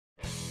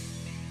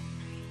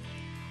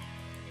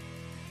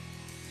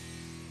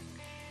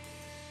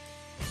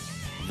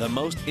The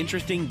most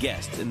interesting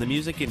guests in the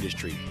music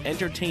industry,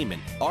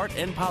 entertainment, art,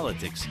 and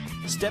politics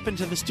step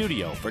into the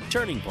studio for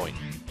Turning Point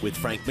with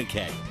Frank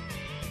MacKay.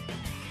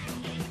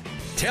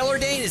 Taylor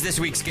Dayne is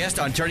this week's guest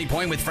on Turning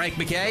Point with Frank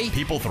MacKay.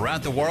 People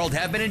throughout the world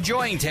have been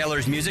enjoying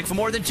Taylor's music for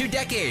more than 2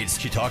 decades.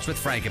 She talks with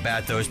Frank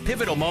about those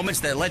pivotal moments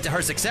that led to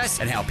her success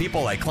and how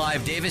people like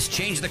Clive Davis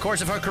changed the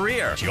course of her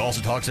career. She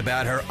also talks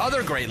about her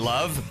other great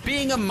love,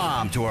 being a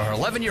mom to her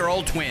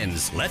 11-year-old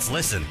twins. Let's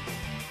listen.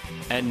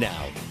 And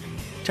now,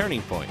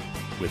 Turning Point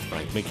with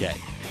Frank MacKay.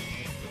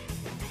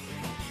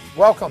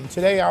 Welcome.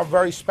 Today our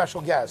very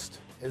special guest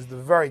is the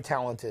very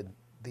talented,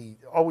 the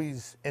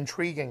always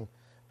intriguing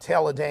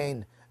Taylor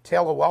Dayne.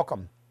 Taylor,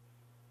 welcome.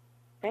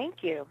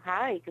 Thank you.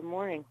 Hi, good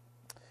morning.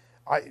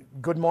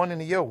 Good morning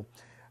to you.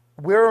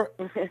 We're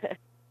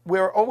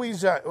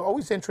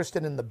always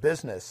interested in the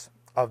business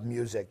of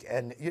music,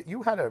 and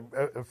you had a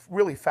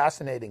really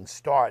fascinating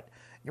start.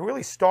 You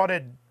really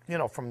started,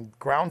 from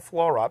ground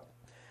floor up,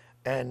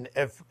 and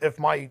if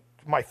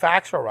my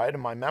facts are right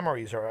and my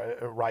memories are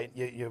right,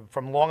 you're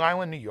from Long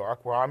Island, New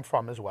York, where I'm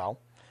from as well.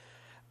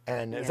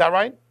 And is that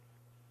right?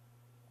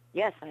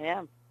 Yes, I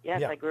am.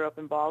 Yes, I grew up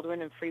in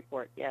Baldwin and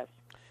Freeport, yes.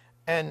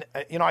 And,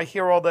 I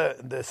hear all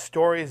the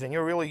stories, and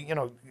you're really,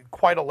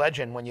 quite a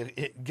legend when you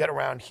get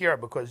around here,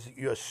 because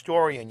your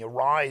story and your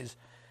rise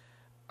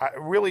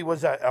really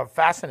was a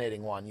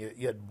fascinating one.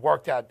 You had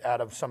worked out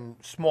of some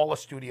smaller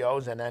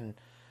studios, and then,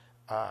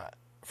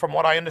 from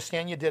what I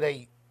understand, you did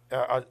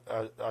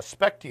a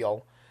spec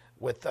deal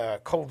with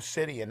Cove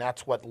City, and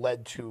that's what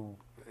led to,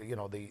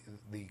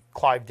 the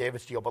Clive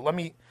Davis deal. But let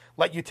me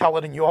let you tell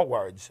it in your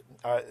words.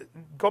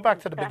 Go back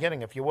to the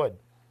beginning, if you would.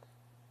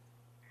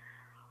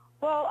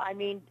 Well,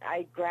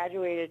 I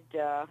graduated,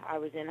 I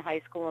was in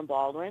high school in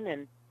Baldwin,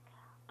 and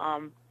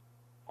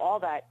all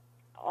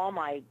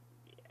my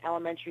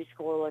elementary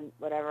school and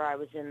whatever I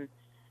was in,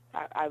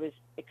 I was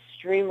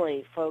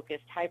extremely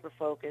focused,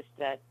 hyper-focused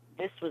that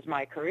this was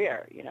my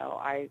career.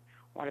 I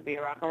want to be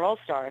a rock and roll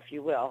star, if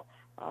you will.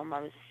 I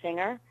was a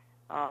singer.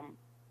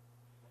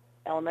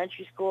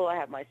 Elementary school, I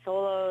had my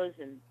solos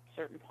and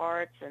certain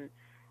parts, and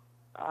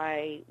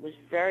I was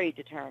very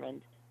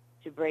determined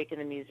to break in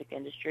the music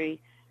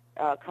industry.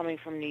 Coming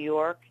from New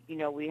York,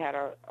 we had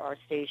our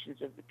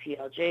stations of the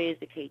PLJs,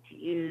 the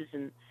KTUs,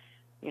 and,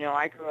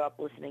 I grew up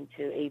listening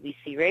to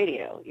ABC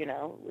radio,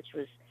 which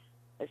was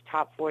as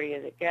top 40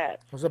 as it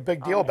gets. It was a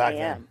big deal back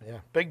then. Yeah,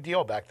 big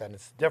deal back then.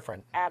 It's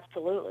different.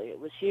 Absolutely. It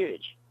was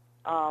huge.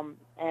 And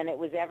it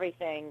was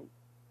everything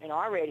in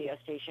our radio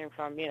station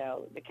from,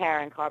 the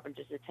Karen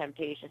Carpenters, the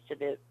Temptations, to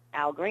the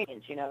Al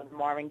Greens, the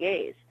Marvin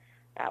Gaye's.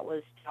 That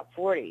was top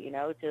 40,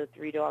 to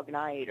Three Dog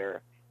Night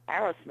or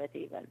Aerosmith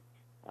even.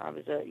 I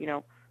was a,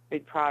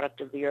 big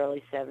product of the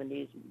early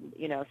 70s,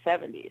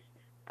 70s.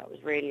 That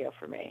was radio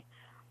for me.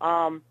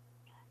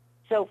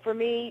 So for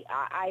me,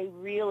 I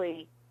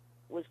really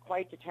was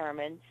quite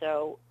determined.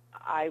 So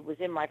I was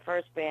in my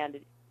first band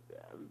at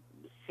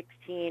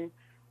 16,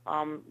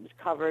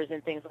 covers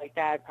and things like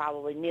that,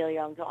 probably Neil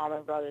Young to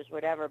Allman Brothers,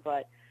 whatever.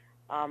 But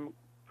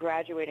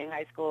graduating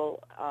high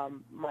school,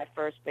 my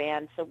first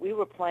band, so we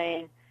were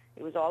playing,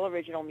 it was all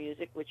original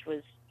music, which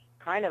was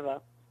kind of a,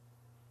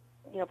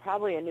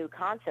 probably a new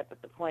concept,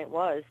 but the point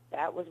was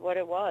that was what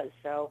it was.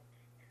 So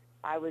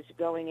I was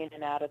going in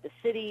and out of the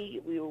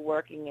city. We were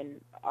working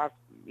in our,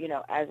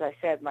 as I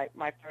said, my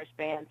first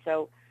band.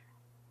 So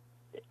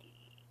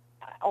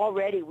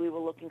already we were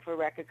looking for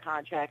record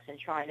contracts and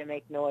trying to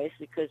make noise,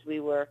 because we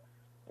were,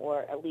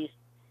 or at least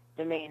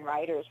the main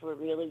writers were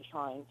really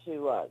trying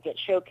to get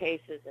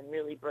showcases and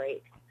really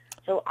break.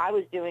 So I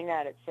was doing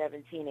that at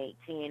 17,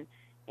 18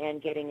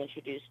 and getting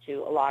introduced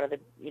to a lot of the,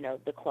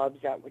 the clubs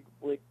that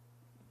would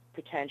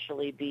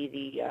potentially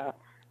be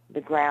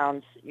the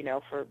grounds,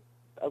 for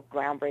a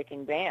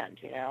groundbreaking band,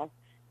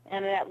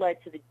 And that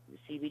led to the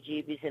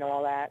CBGBs and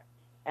all that,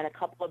 and a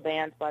couple of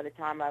bands by the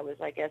time I was,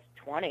 I guess,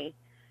 20,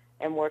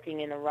 and working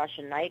in a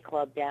Russian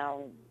nightclub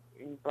down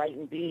in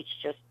Brighton Beach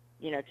just,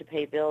 to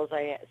pay bills.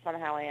 I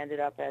ended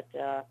up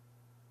at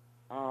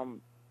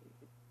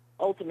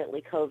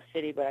ultimately Cove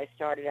City, but I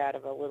started out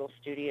of a little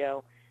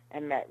studio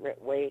and met Rick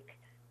Wake.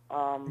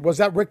 Was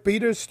that Rick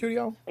Beater's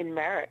studio? In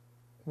Merritt.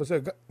 Was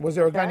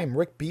there a guy named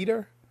Rick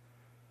Beater?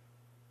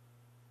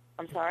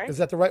 I'm sorry? Is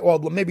that the right? Well,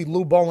 maybe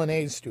Lou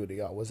Bolinet's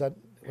studio. Was it?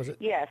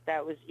 Yes,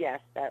 that was. Yes.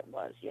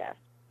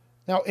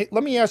 Now,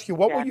 let me ask you,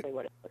 what exactly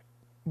were you?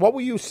 What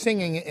were you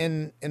singing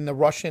in the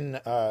Russian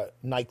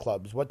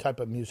nightclubs? What type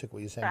of music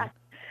were you singing?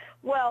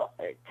 Well,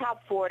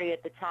 top 40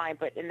 at the time,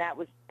 and that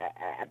was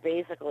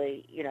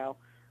basically,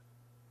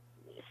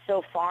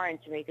 so foreign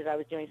to me because I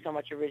was doing so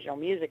much original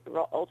music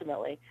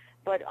ultimately.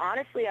 But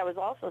honestly, I was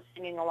also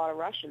singing a lot of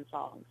Russian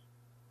songs.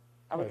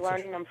 I was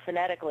learning them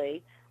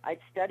phonetically. I'd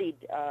studied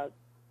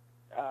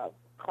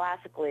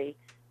classically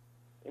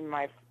in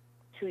my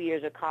 2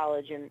 years of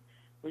college and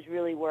was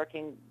really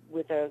working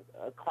with a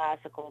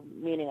classical,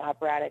 meaning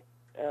operatic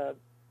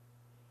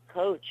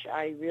coach.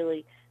 I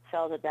really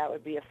felt that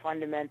would be a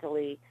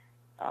fundamentally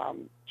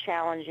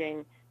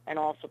challenging and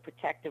also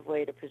protective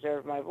way to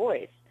preserve my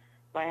voice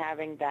by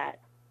having that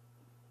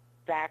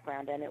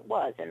background, and it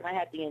was. And I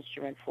had the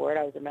instrument for it.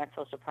 I was a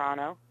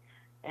mezzo-soprano.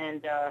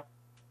 And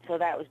so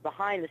that was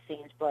behind the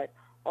scenes. But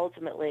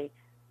ultimately,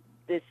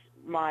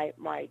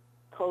 my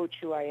coach,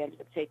 who I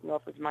ended up taking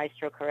off, was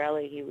Maestro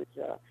Corelli. He was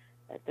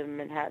at the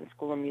Manhattan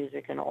School of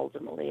Music and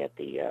ultimately at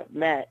the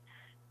Met.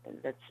 And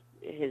that's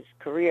his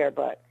career.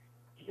 But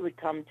he would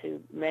come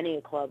to many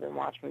a club and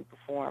watch me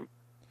perform.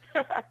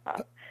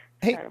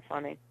 Hey, kind of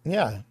funny.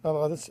 Yeah,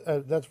 well,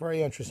 that's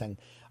very interesting.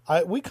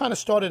 We kind of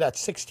started at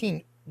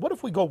 16. What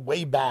if we go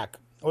way back?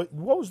 What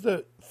was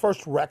the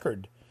first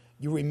record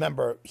you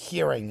remember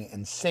hearing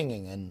and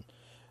singing, and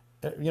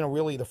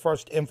really the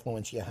first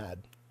influence you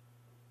had?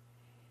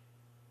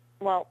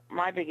 Well,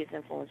 my biggest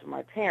influence were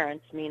my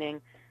parents,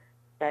 meaning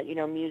that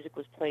music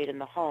was played in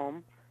the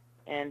home,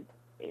 and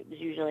it was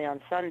usually on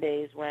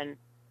Sundays when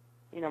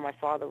my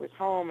father was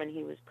home and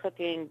he was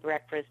cooking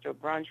breakfast or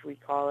brunch, we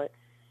call it,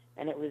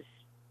 and it was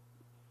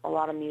a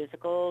lot of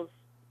musicals,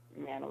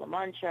 Man of La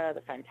Mancha,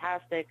 The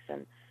Fantastics,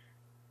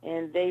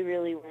 and they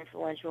really were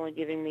influential in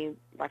giving me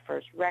my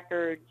first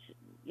records,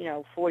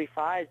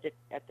 45s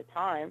at the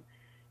time,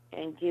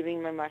 and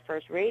giving me my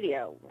first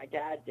radio. My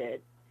dad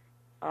did,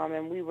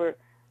 and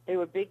they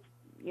were big,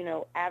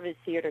 avid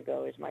theater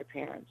goers, my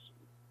parents,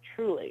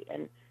 truly,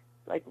 and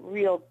like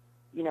real,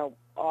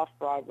 off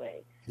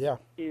Broadway. Yeah.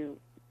 To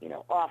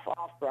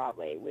off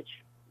Broadway,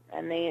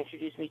 and they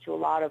introduced me to a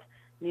lot of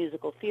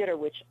musical theater,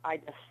 which I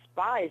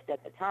despised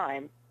at the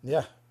time.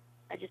 Yeah.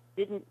 I just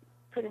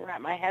couldn't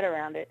wrap my head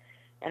around it,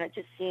 and it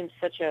just seemed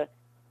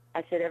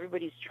I said,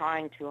 everybody's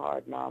trying too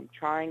hard, Mom,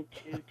 trying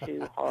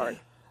too hard.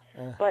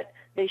 But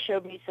they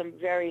showed me some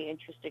very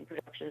interesting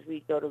productions.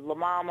 We'd go to La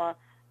Mama,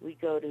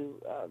 we'd go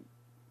to,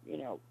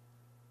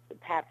 the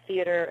Pap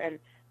Theater, and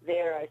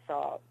there I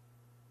saw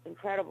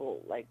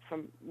incredible, like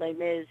from Les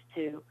Mis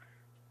to,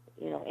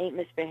 Ain't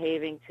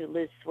Misbehaving to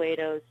Liz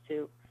Swados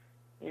to,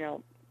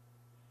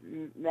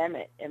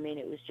 Mehmet. I mean,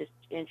 it was just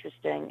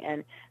interesting.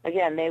 And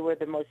again, they were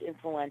the most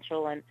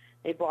influential, and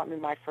they bought me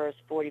my first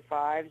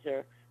 45s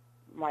or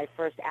my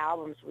first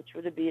albums, which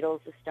were the Beatles,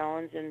 the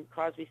Stones, and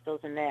Crosby, Stills,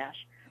 and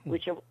Nash,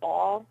 which of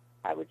all,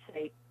 I would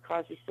say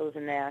Crosby, Stills,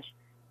 and Nash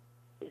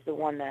is the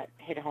one that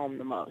hit home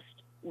the most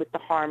with the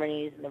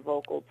harmonies and the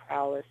vocal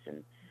prowess.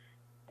 And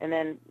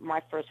then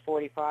my first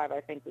 45,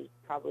 I think, was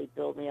probably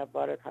Build Me Up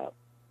Buttercup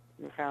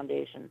and the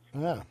Foundations.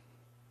 Yeah.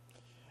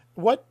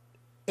 What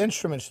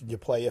instruments did you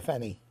play, if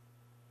any?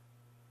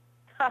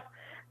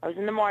 I was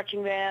in the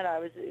marching band.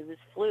 It was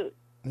flute.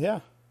 Yeah.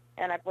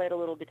 And I played a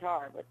little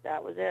guitar, but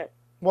that was it.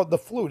 Well, the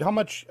flute, how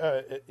much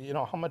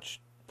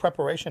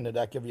preparation did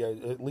that give you,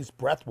 at least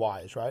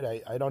breath-wise,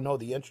 right? I don't know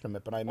the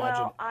instrument, but I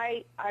imagine... Well,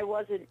 I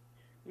wasn't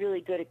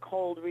really good at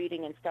cold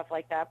reading and stuff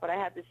like that, but I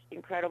had this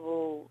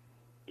incredible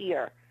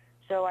ear.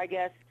 So I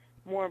guess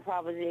more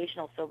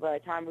improvisational. So by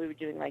the time we were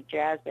doing like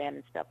jazz band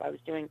and stuff, I was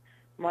doing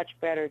much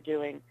better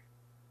doing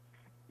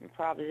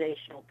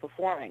improvisational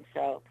performing.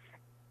 So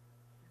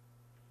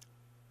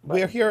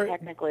we're here...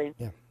 Technically,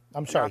 yeah,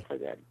 I'm sorry. Not so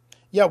good.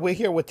 Yeah, we're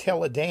here with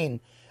Taylor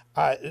Dayne.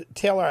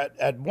 Taylor,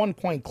 at one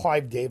point,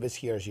 Clive Davis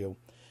hears you,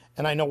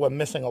 and I know we're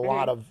missing a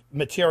lot of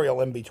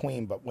material in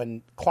between, but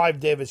when Clive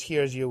Davis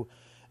hears you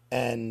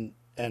and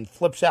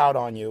flips out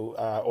on you,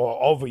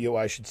 or over you,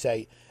 I should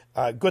say,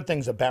 good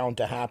things are bound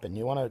to happen.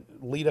 You want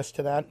to lead us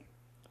to that?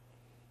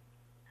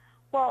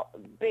 Well,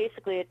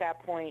 basically at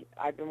that point,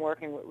 I've been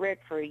working with Rick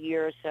for a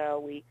year or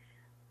so.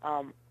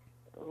 A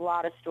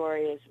lot of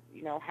stories,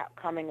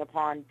 coming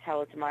upon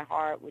Tell It to My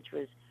Heart, which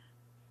was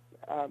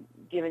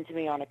given to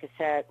me on a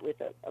cassette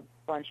with a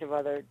bunch of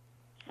other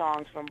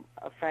songs from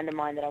a friend of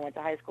mine that I went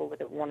to high school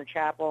with at Warner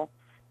Chappell,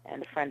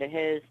 and a friend of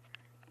his,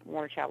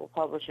 Warner Chappell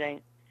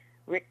Publishing.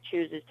 Rick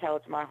chooses Tell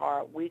It to My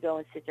Heart. We go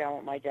and sit down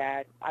with my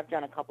dad. I've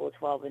done a couple of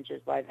 12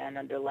 inches by then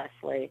under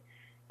Leslie.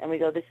 And we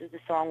go, this is the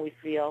song we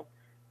feel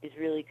is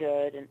really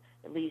good, and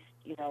at least,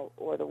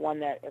 or the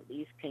one that at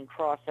least can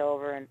cross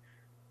over and,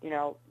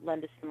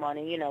 lend us some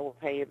money, we'll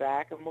pay you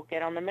back, and we'll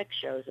get on the mix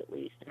shows at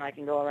least. And I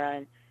can go around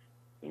and,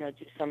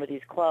 do some of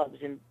these clubs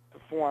and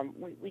perform.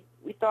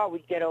 We thought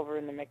we'd get over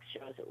in the mix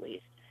shows at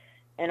least.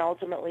 And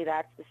ultimately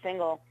that's the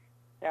single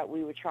that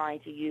we were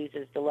trying to use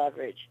as the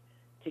leverage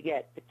to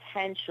get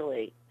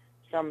potentially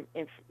some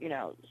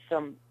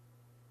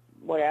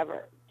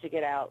whatever to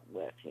get out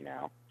with,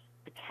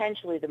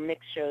 Potentially the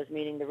mix shows,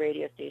 meaning the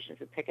radio stations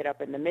would pick it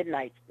up in the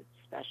midnight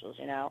specials,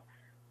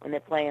 when they're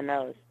playing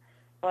those.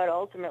 But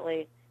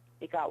ultimately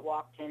it got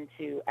walked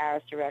into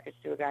Arista Records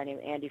through a guy named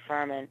Andy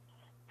Furman,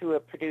 through a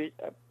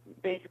producer.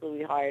 Basically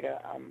we hired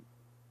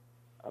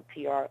a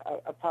PR,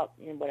 a pup,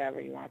 whatever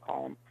you want to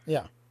call him.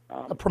 Yeah,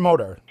 a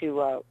promoter.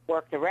 To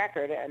work the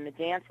record and the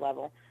dance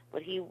level.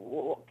 But he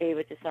gave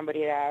it to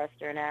somebody at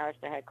Arista, and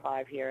Arista had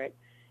Clive hear it,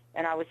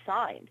 and I was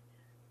signed.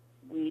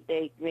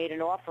 They made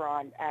an offer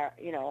on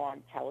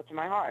Tell It to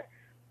My Heart,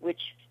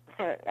 which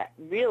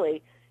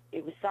really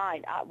it was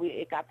signed.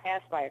 It got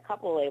passed by a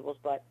couple of labels,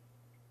 but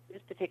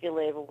this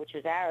particular label, which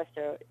was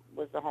Arista,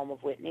 was the home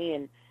of Whitney,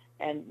 and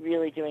and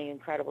really doing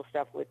incredible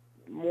stuff with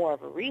more of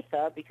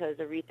Aretha, because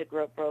Aretha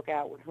broke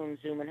out with Whom,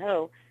 Zoom, and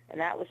Who,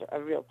 and that was a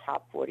real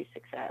top 40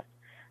 success.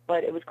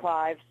 But it was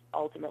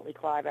ultimately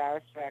Clive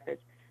Arris Records,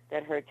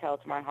 that heard Tell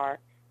It to My Heart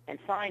and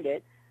signed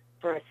it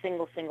for a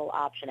single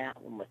option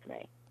album with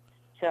me.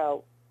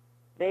 So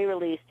they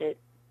released it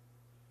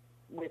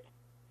with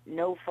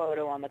no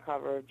photo on the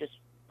cover, just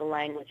the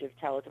language of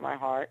Tell It to My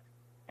Heart,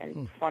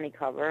 and funny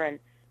cover, and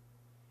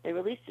they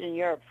released it in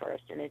Europe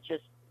first, and it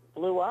just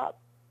blew up.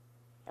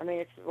 I mean,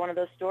 it's one of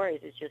those stories.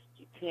 It's just,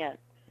 you can't,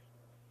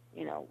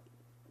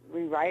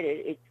 rewrite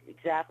it. It's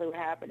exactly what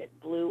happened. It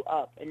blew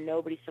up, and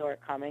nobody saw it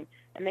coming,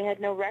 and they had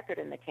no record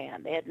in the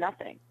can. They had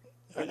nothing.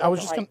 I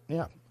was just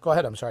go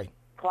ahead, I'm sorry.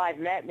 Clive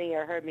met me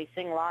or heard me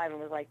sing live and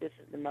was like, this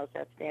is the most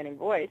outstanding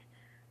voice.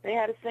 They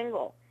had a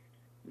single.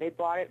 They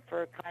bought it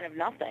for kind of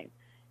nothing.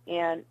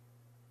 And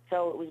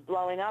so it was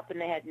blowing up, and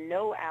they had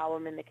no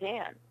album in the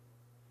can.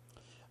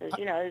 Because,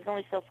 there's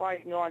only so far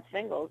you can go on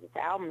singles. It's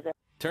albums.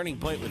 Turning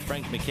Point with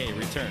Frank MacKay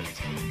returns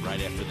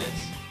right after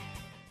this.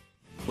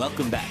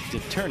 Welcome back to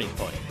Turning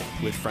Point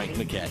with Frank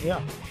MacKay.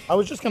 Yeah. I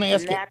was just going to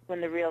ask you. And that's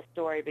when the real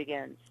story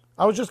begins.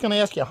 I was just going to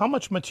ask you, how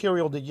much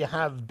material did you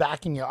have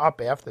backing you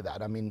up after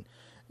that? I mean,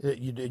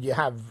 did you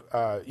have,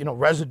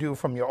 residue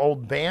from your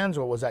old bands,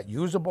 or was that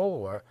usable,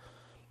 or?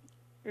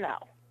 No.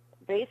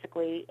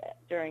 Basically,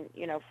 during,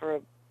 for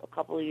a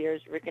couple of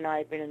years, Rick and I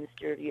had been in the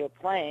studio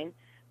playing,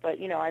 but,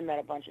 I met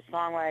a bunch of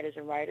songwriters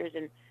and writers,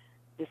 and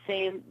the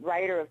same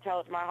writer of Tell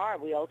It to My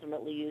Heart we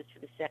ultimately used for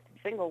the second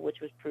single, which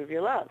was Prove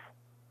Your Love.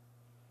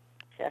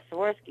 Seth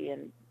Swirsky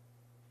and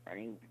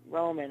Ernie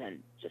Roman,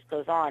 and just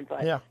goes on.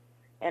 But yeah.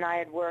 And I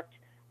had worked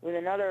with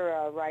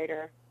another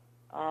writer,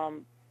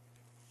 and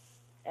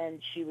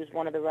she was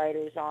one of the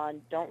writers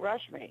on Don't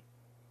Rush Me,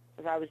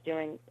 because I was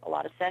doing a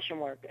lot of session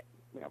work,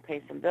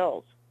 pay some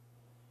bills.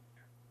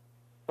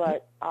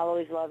 But I'll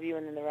Always Love You,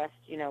 and then the rest,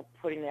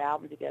 putting the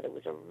album together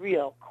was a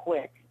real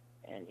quick,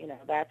 and,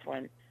 that's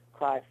when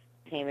Clive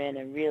came in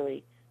and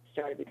really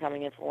started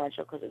becoming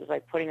influential, because it was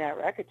like putting that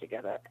record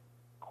together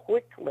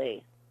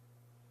quickly.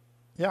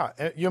 Yeah,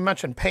 you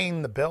mentioned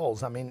paying the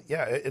bills. I mean,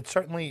 yeah, it's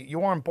certainly, you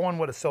weren't born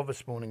with a silver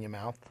spoon in your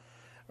mouth,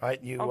 right?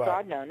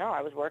 God, no.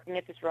 I was working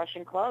at this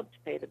Russian club to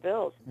pay the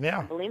bills. Yeah.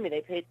 And believe me,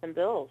 they paid some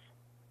bills.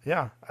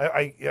 Yeah,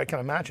 I can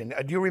imagine.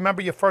 Do you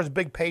remember your first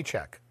big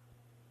paycheck?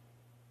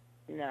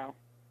 No.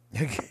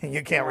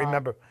 You can't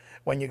remember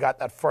when you got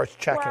that first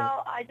check?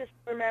 Well, I just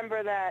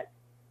remember that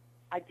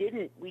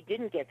we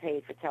didn't get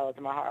paid for Tell It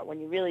to My Heart. When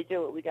you really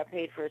do it, we got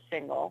paid for a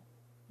single,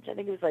 which I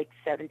think it was like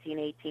 17,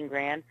 18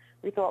 grand.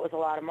 We thought it was a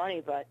lot of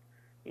money, but,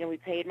 we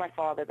paid my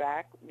father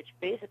back, which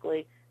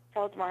basically,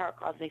 Tell It to My Heart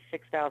cost me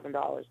 $6,000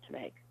 to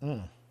make.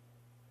 A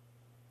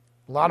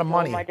lot of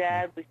money. My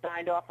dad, we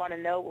signed off on a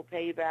note, we'll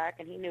pay you back,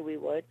 and he knew we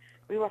would.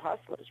 We were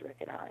hustlers, Rick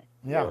and I.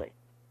 Yeah. Really.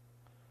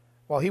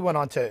 Well, he went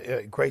on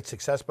to great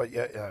success, but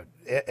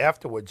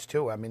afterwards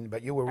too. I mean,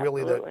 but you were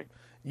really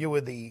you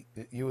were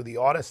the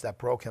artist that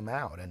broke him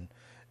out, and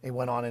he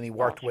went on and he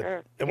worked with.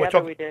 Sure. And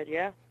Together we did,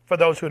 yeah. For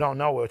those who don't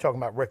know, we're talking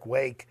about Rick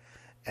Wake,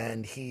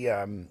 and he,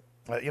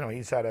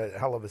 he's had a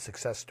hell of a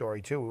success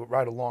story too,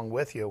 right along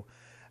with you.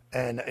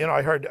 And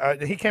I heard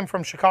he came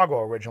from Chicago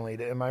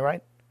originally. Am I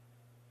right?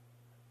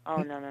 Oh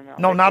no.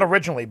 No, not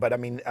originally, but I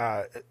mean,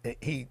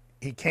 he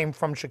came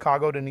from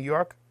Chicago to New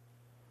York.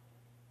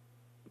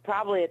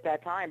 Probably at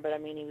that time, but I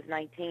mean, he was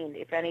 19.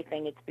 If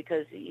anything, it's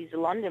because he's a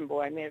London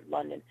boy. I mean,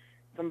 London,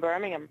 from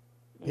Birmingham.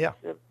 He's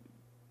a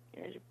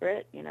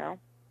Brit,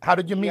 How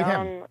did you meet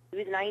him? He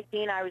was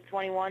 19. I was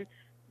 21.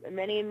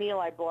 Many a meal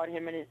I bought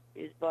him and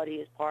his buddy,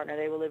 his partner.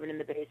 They were living in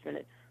the basement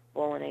at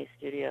Bolognese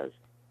Studios.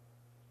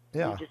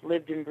 Yeah. He just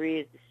lived and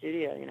breathed the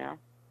studio,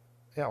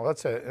 Yeah, well,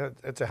 it's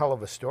a hell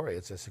of a story.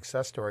 It's a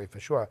success story for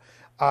sure.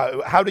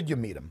 How did you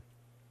meet him?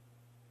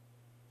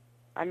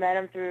 I met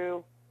him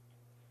through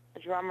a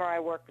drummer I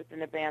worked with in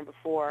the band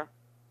before.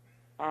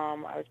 I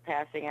was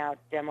passing out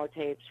demo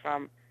tapes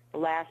from the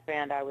last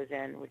band I was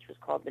in, which was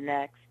called The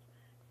Next.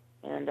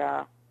 And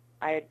I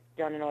had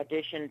done an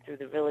audition through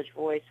the Village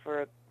Voice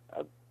for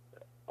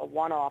a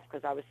one-off,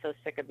 because I was so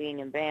sick of being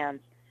in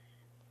bands.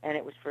 And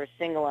it was for a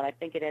single, and I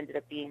think it ended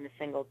up being the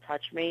single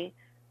Touch Me.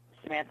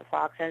 Samantha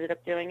Fox ended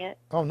up doing it.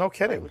 Oh, no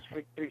kidding. It was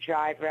through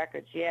Jive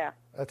Records, yeah.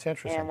 That's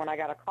interesting. And when I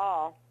got a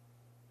call,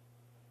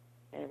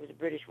 and it was a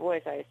British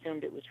voice, I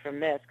assumed it was from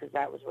this, because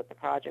that was what the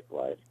project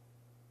was.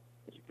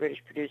 It was British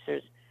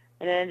producers.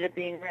 And it ended up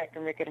being Rick,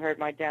 and Rick had heard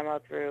my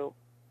demo through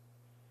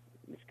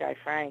this guy,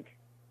 Frank,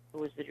 who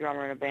was the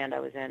drummer in a band I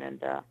was in.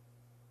 And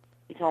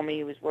he told me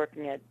he was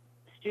working at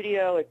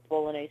studio at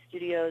Bolognese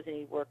Studios, and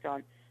he worked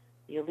on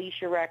the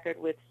Alicia record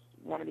with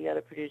one of the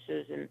other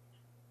producers, and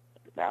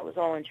that was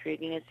all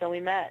intriguing. And so we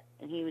met,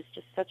 and he was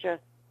just such a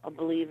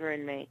believer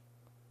in me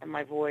and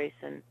my voice,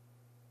 and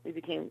we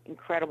became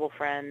incredible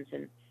friends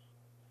and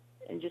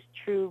just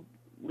true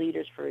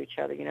leaders for each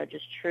other,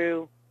 just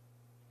true,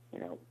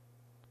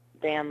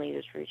 band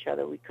leaders for each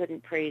other. We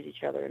couldn't praise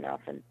each other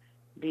enough and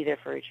be there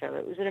for each other.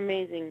 It was an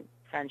amazing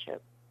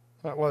friendship.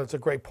 Well, it's a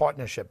great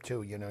partnership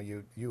too.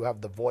 You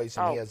have the voice,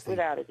 and he has the.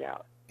 Without a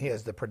doubt. he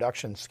has the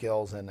production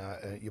skills, and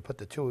you put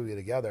the two of you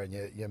together, and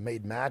you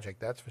made magic.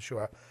 That's for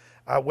sure.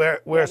 We're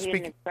he had an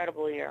speaking.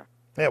 incredible year.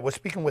 Yeah, we're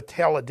speaking with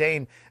Taylor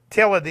Dayne.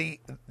 Taylor,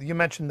 you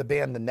mentioned the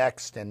band The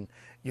Next, and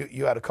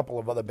you had a couple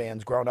of other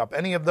bands growing up.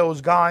 Any of those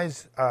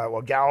guys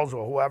or gals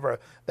or whoever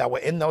that were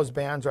in those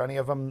bands, or any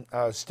of them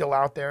still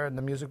out there in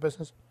the music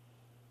business?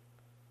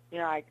 You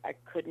know, I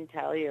couldn't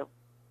tell you.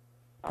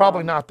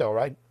 Probably not, though,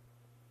 right?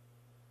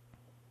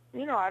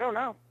 You know, I don't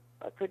know.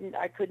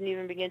 I couldn't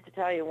even begin to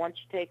tell you. Once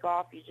you take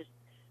off, you just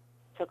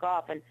took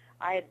off, and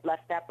I had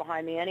left that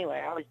behind me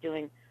anyway. I was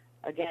doing,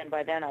 again,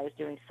 by then I was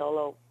doing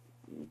solo.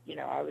 You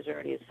know, I was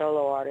already a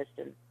solo artist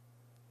and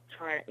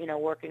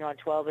working on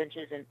 12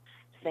 inches and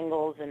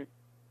singles, and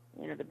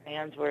the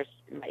bands were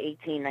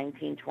 18,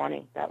 19,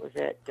 20. That was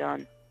it,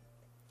 done.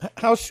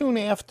 How soon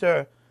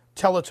after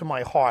Tell It to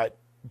My Heart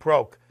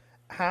broke,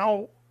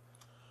 how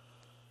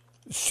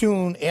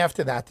soon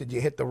after that did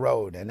you hit the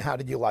road, and how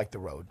did you like the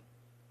road?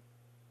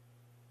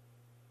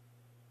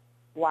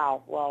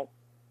 Wow. Well,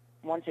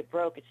 once it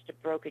broke, it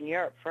broke in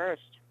Europe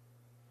first.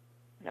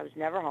 I was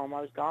never home.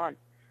 I was gone.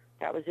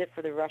 That was it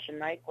for the Russian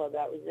nightclub.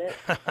 That was it.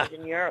 I was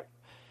in Europe.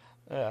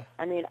 Yeah.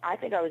 I mean, I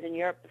think I was in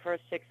Europe the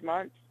first 6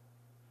 months.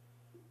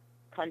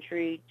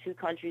 2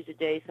 countries a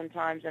day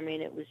sometimes. I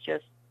mean, it was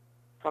just,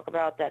 talk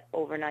about that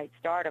overnight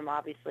stardom.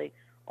 Obviously,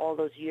 all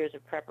those years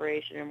of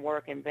preparation and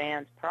work in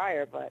bands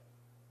prior, but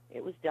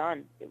it was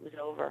done. It was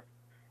over.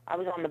 I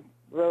was on the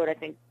road, I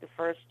think, the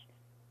first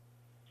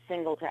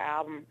single to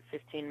album,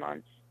 15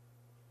 months.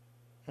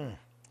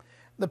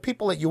 The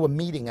people that you were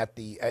meeting at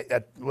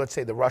let's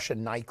say the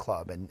Russian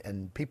nightclub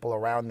and people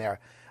around there,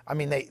 I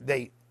mean,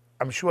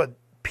 I'm sure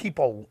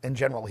people in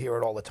general hear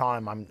it all the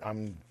time.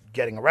 I'm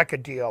getting a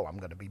record deal. I'm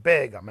going to be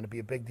big. I'm going to be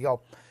a big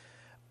deal.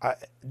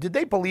 Did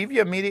they believe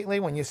you immediately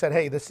when you said,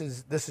 "Hey, this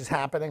is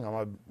happening.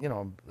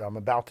 I'm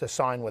about to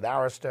sign with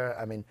Arista"?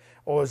 I mean,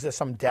 or was there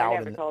some doubt? I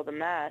never told them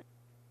that,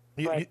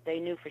 but they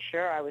knew for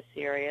sure I was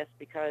serious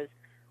because,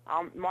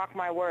 mark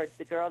my words,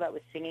 the girl that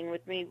was singing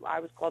with me,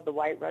 I was called the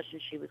White Russian.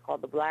 She was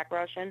called the Black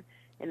Russian.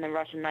 In the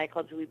Russian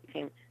nightclubs, we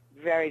became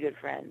very good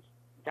friends.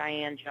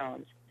 Diane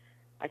Jones.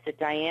 I said,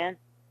 Diane,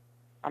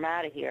 I'm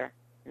out of here.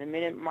 And the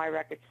minute my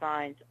record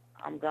signs,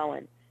 I'm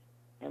going.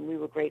 And we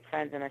were great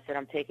friends, and I said,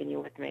 I'm taking you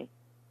with me.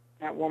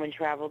 That woman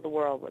traveled the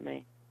world with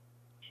me.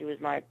 She was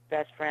my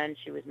best friend.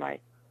 She was my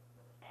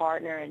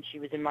partner, and she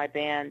was in my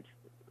band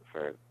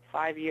for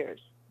 5 years.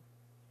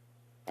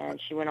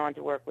 And she went on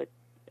to work with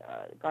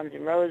Guns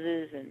N'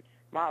 Roses and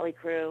Motley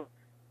Crue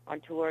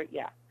on tour.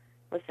 Yeah.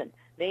 Listen,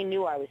 they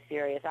knew I was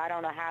serious. I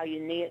don't know how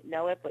you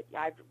know it, but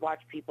I've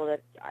watched people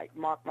that, I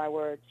mark my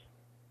words,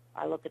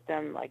 I look at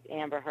them like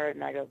Amber Heard,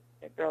 and I go,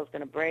 that girl's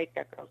going to break,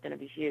 that girl's going to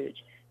be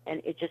huge.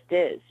 And it just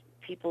is.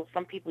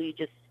 Some people, you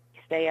just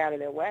stay out of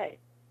their way.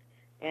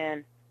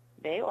 And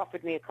they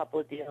offered me a couple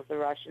of deals, the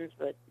Russians,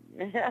 but...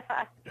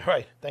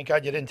 Right. Thank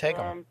God you didn't take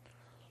them.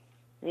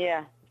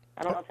 Yeah.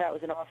 I don't know if that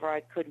was an offer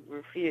I could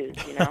refuse,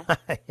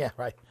 Yeah,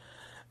 right.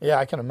 Yeah,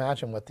 I can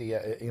imagine what the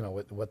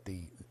what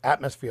the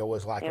atmosphere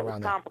was like around there. It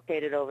was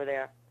complicated over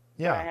there.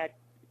 Yeah. But I had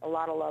a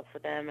lot of love for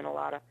them and a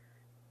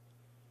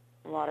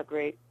lot of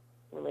great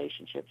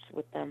relationships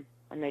with them,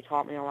 and they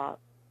taught me a lot.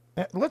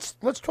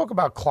 Let's talk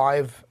about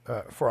Clive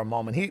for a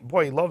moment. He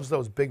loves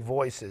those big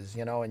voices,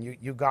 and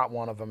you got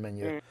one of them, and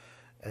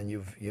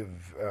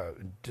you've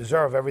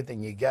deserve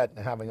everything you get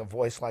having a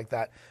voice like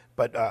that.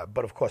 But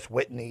of course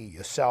Whitney,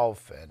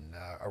 yourself, and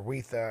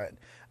Aretha.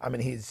 I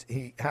mean,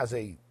 he has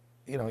a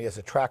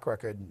track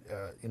record,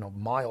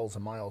 miles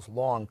and miles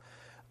long.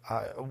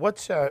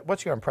 What's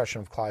your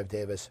impression of Clive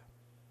Davis?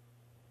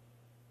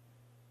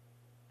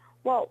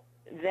 Well,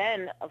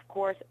 then of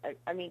course,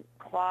 I mean,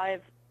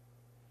 Clive.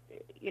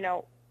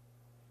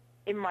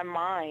 In my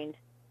mind,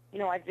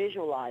 I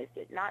visualized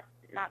it. Not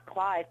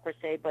Clive per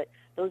se, but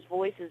those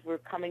voices were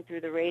coming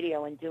through the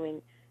radio and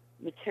doing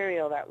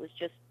material that was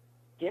just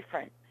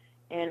different.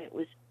 And it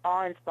was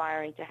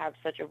awe-inspiring to have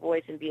such a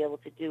voice and be able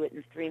to do it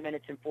in 3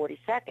 minutes and 40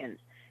 seconds.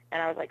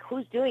 And I was like,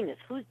 who's doing this?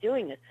 Who's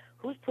doing this?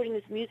 Who's putting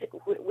this music?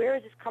 Where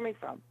is this coming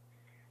from?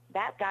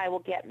 That guy will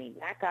get me.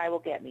 That guy will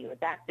get me. Or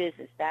that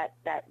business, that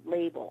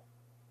label.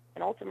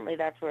 And ultimately,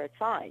 that's where it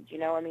signed.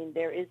 I mean,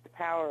 there is the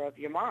power of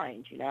your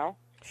mind,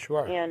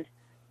 Sure. And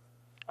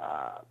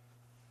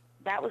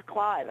that was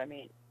Clive. I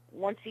mean,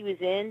 once he was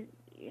in,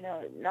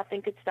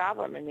 nothing could stop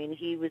him. I mean,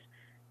 he was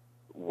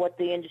what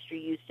the industry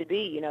used to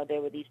be.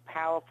 There were these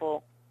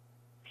powerful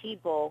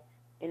people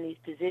in these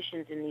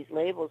positions, in these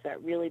labels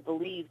that really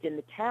believed in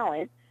the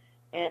talent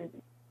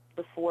and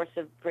the force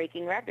of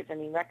breaking records. I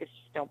mean, records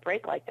just don't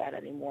break like that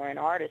anymore, and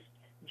artists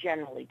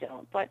generally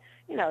don't. But,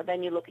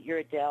 then you look at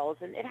your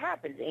Adeles, and it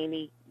happens.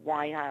 Amy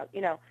Winehouse,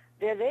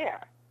 they're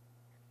there.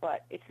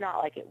 But it's not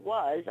like it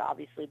was,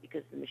 obviously,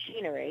 because of the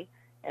machinery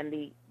and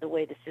the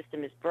way the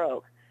system is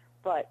broke.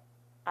 But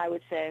I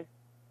would say,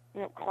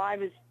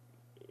 Clive is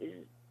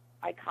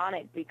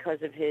iconic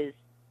because of his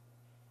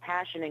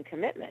passion and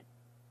commitment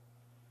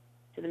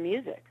to the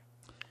music.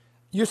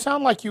 You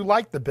sound like you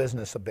like the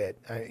business a bit.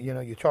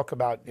 You talk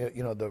about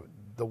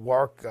the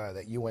work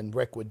that you and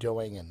Rick were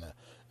doing,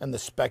 and the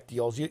spec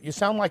deals. You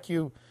sound like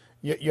you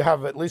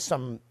have at least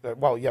some,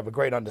 you have a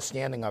great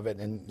understanding of it,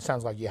 and it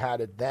sounds like you had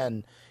it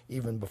then,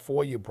 even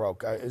before you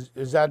broke.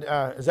 Is that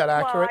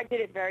accurate? Well, I did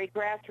it very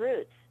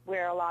grassroots,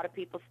 where a lot of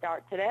people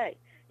start today,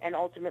 and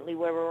ultimately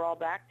where we're all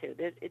back to.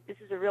 This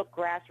is a real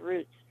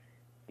grassroots.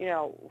 You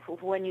know,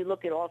 when you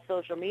look at all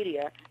social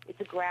media, it's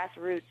a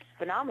grassroots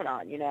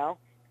phenomenon, you know,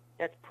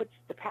 that puts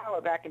the power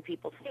back in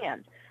people's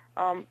hands.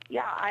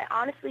 I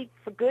honestly,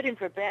 for good and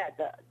for bad,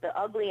 the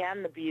ugly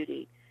and the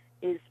beauty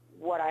is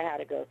what I had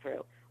to go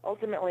through.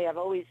 Ultimately, I've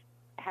always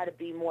had to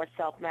be more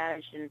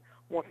self-managed and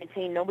more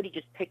contained. Nobody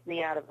just picked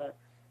me out of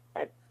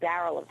a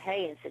barrel of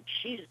hay and said,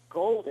 she's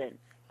golden.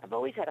 I've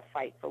always had to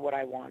fight for what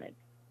I wanted.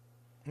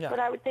 Yeah. But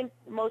I would think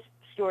most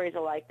stories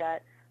are like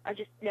that. I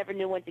just never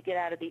knew when to get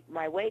out of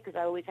my way because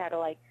I always had to,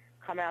 like,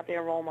 come out there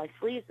and roll my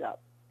sleeves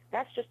up.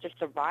 That's just a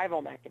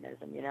survival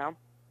mechanism, you know?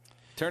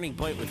 Turning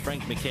Point with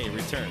Frank MacKay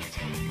returns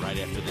right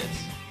after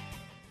this.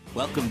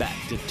 Welcome back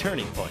to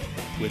Turning Point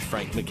with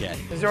Frank MacKay.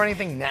 Is there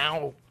anything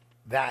now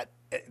that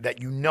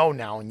you know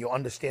now and you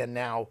understand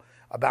now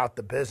about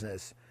the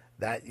business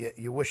that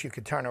you wish you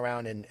could turn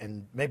around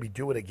and maybe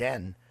do it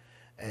again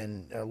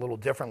and a little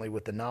differently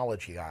with the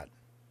knowledge you got?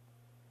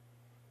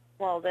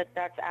 Well,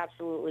 that's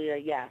absolutely a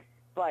yes.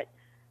 But,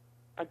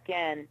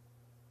 again,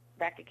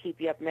 that could keep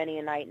you up many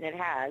a night, and it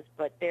has.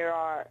 But there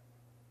are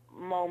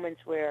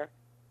moments where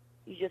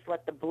you just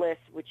let the bliss,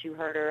 which you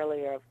heard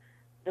earlier, of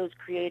those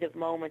creative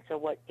moments are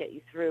what get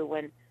you through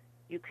when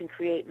you can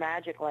create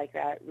magic like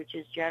that, which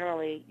is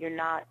generally you're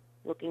not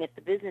looking at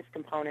the business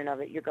component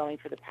of it. You're going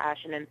for the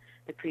passion and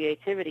the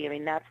creativity. I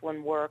mean, that's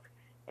when work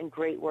and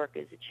great work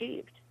is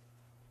achieved.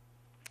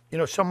 You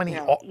know, so many...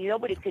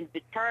 nobody can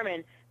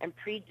determine and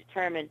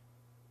predetermine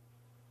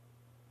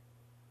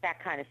that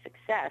kind of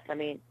success. I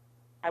mean,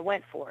 I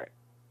went for it.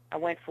 I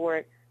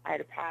had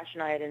a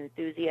passion, I had an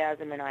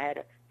enthusiasm, and I had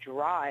a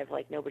drive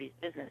like nobody's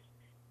business.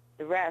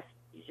 The rest,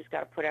 you just got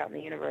to put out in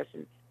the universe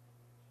and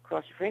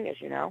cross your fingers,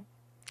 you know?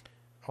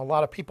 A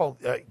lot of people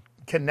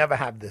can never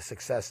have the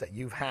success that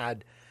you've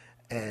had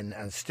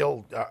and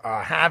still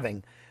are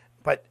having.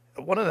 But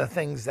one of the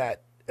things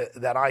that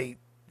I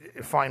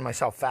find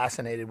myself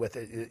fascinated with,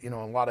 a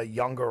lot of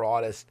younger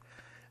artists,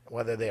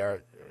 whether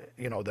they're,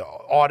 the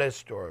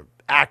artists or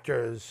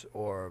actors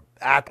or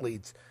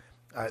athletes,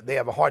 they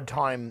have a hard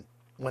time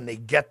when they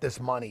get this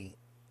money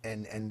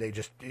and they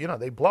just,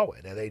 they blow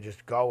it and they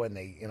just go and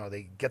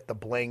they get the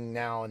bling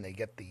now and they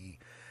get the,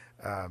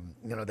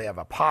 they have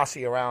a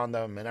posse around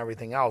them and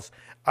everything else.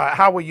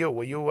 How were you?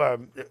 Were you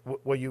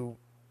you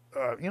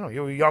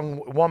were a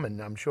young woman.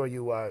 I'm sure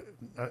you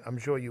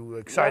were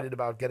excited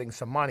about getting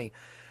some money.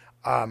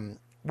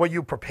 Were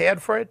you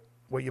prepared for it?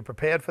 Were you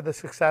prepared for the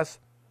success?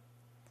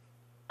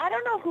 I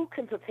don't know who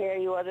can prepare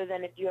you other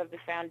than if you have the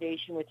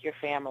foundation with your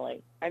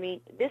family. I mean,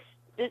 this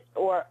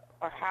or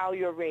how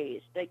you're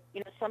raised. Like,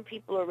 some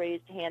people are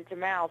raised hand to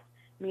mouth,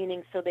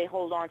 meaning so they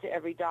hold on to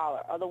every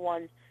dollar. Other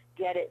ones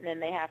get it and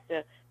then they have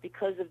to,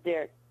 because of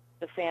the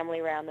family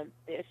around them,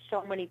 there's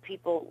so many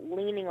people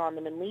leaning on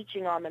them and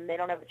leeching on them, they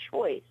don't have a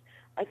choice.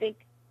 I think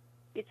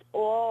it's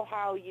all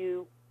how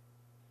you,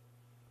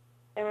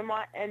 and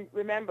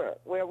remember,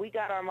 where we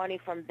got our money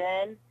from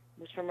then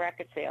was from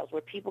record sales.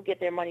 Where people get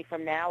their money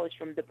from now is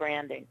from the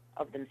branding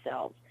of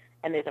themselves.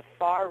 And there's a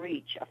far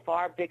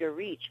bigger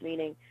reach,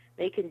 meaning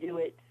they can do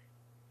it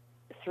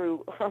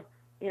through,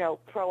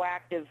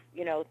 proactive,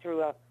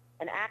 through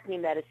an acne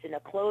medicine, a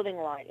clothing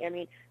line. I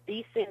mean,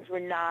 these things were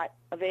not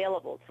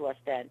available to us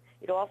then.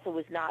 It also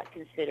was not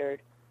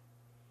considered,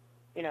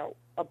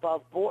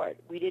 above board.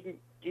 We didn't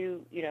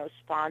do,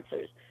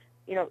 sponsors.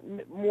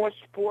 More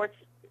sports,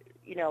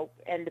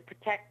 and the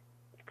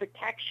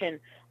protection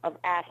of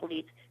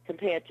athletes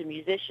compared to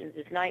musicians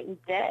is night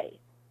and day.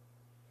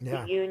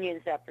 Yeah. The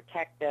unions that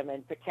protect them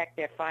and protect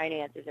their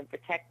finances and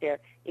protect their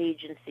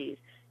agencies.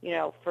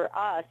 For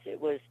us,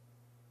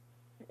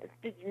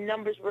 the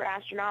numbers were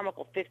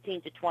astronomical.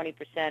 15 to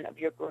 20% of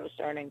your gross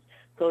earnings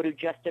go to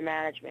just a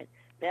management.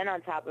 Then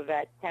on top of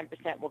that,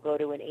 10% will go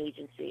to an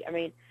agency. I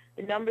mean,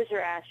 the numbers are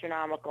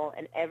astronomical,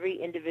 and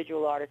every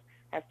individual artist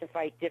has to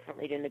fight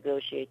differently to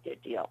negotiate their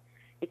deal.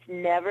 It's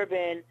never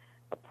been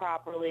a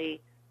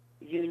properly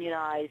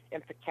unionized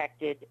and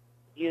protected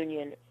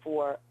union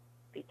for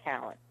the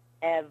talent,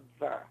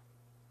 ever.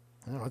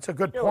 Oh, that's a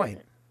good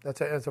point.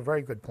 That's a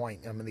very good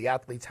point. I mean, the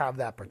athletes have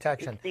that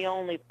protection. It's the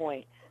only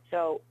point.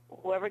 So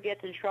whoever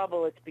gets in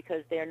trouble, it's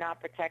because they're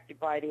not protected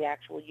by the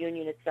actual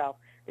union itself.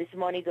 This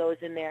money goes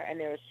in there, and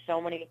there are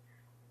so many,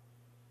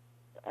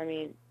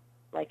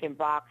 like in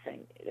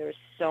boxing, there are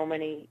so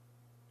many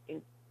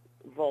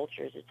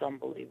vultures. It's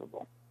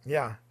unbelievable.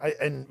 Yeah,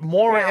 and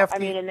more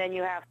after... and then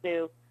you have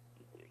to,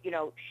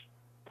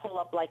 pull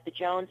up like the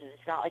Joneses.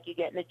 It's not like you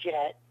get in a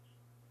jet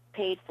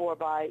paid for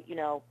by,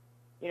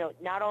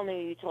 not only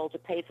are you told to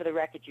pay for the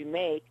record you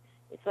make,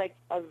 it's like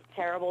a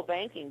terrible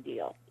banking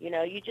deal.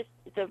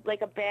 It's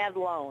like a bad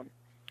loan,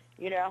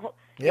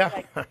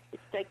 Yeah.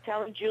 It's like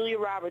telling Julia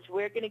Roberts,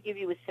 we're going to give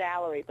you a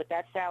salary, but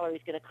that salary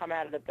is going to come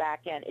out of the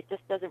back end. It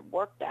just doesn't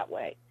work that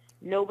way.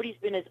 Nobody's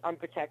been as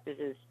unprotected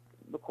as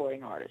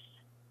recording artists.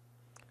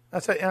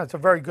 That's a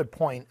very good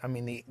point. I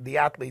mean, the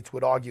athletes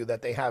would argue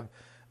that they have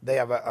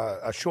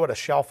a shorter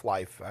shelf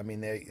life. I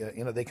mean,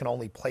 they can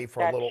only play for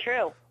That's a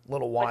true.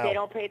 little while. But they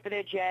don't pay for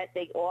their jet.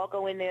 They all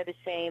go in there the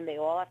same. They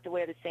all have to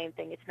wear the same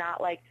thing. It's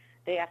not like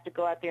they have to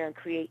go out there and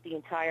create the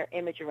entire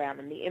image around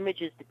them. The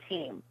image is the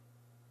team.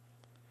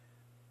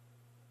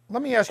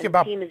 Let me ask you the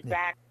about team is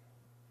back.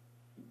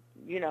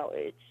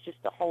 It's just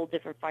a whole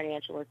different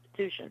financial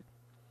institution.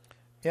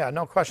 Yeah,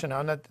 no question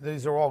on that.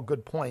 These are all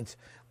good points.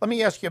 Let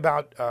me ask you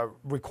about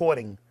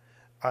recording.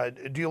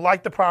 Do you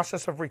like the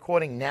process of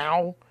recording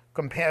now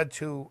compared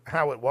to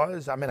how it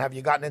was? I mean, have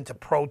you gotten into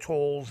Pro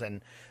Tools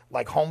and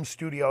like home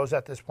studios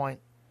at this point?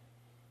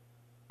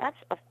 That's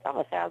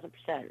 1,000%,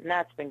 and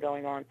that's been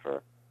going on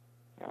for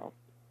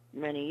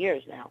many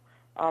years now.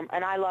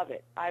 And I love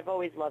it. I've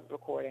always loved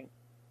recording.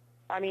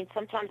 I mean,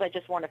 sometimes I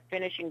just want to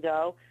finish and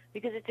go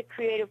because it's a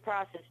creative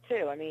process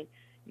too. I mean,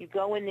 you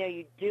go in there,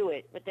 you do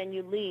it, but then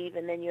you leave,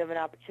 and then you have an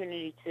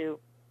opportunity to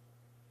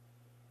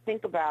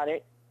think about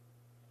it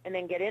and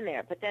then get in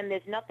there. But then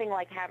there's nothing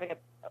like having a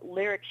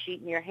lyric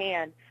sheet in your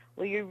hand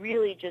where you're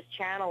really just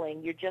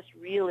channeling. You're just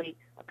really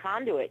a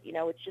conduit.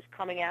 It's just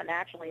coming out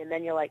naturally, and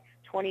then you're like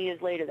 20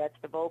 years later, that's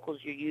the vocals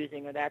you're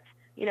using, or that's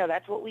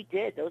what we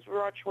did. Those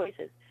were our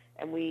choices,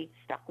 and we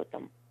stuck with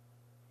them.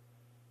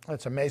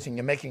 That's amazing.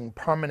 You're making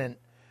permanent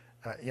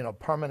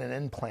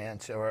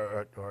implants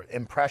or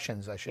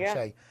impressions, I should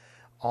say,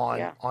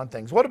 on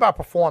things. What about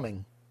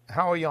performing?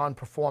 How are you on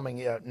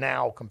performing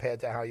now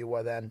compared to how you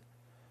were then?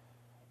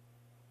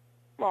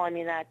 Well, I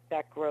mean,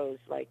 that grows.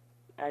 Like,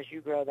 as you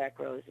grow, that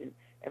grows, and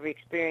every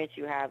experience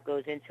you have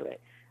goes into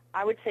it.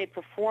 I would say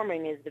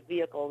performing is the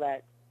vehicle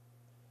that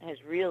has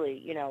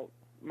really,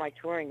 my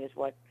touring is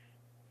what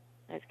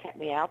has kept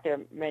me out there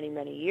many,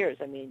 many years.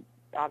 I mean,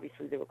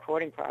 obviously the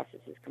recording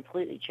process has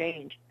completely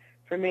changed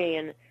for me,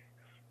 and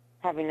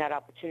having that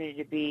opportunity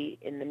to be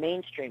in the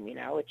mainstream,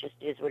 it just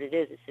is what it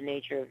is. It's the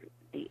nature of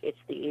the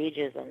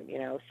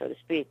ageism, so to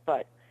speak.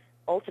 But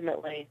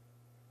ultimately,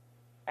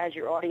 as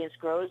your audience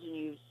grows and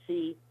you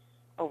see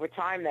over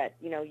time that,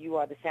 you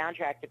are the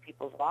soundtrack to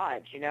people's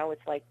lives,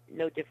 it's like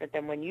no different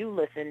than when you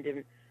listened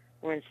and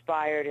were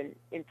inspired and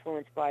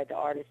influenced by the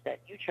artist that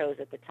you chose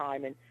at the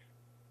time. And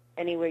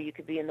anywhere you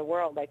could be in the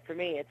world, like for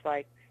me, it's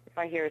like if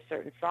I hear a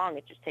certain song,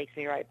 it just takes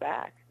me right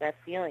back. That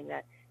feeling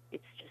that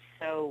it's just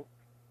so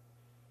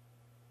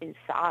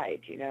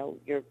inside,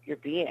 your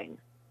being.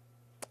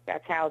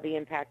 That's how the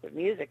impact of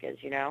music is,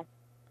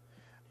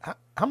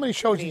 How many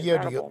shows a year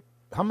incredible.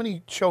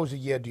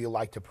 do you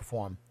like to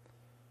perform?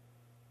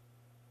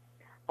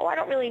 Oh, I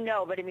don't really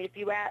know, but I mean, if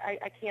you ask,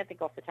 I can't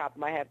think off the top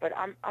of my head, but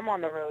I'm on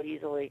the road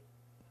easily.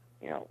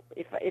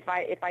 If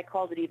I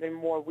called it even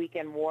more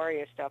weekend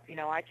warrior stuff,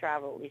 I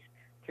travel at least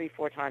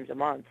 3-4 times a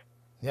month.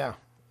 Yeah,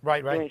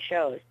 right. Doing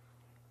shows.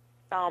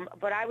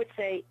 But I would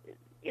say,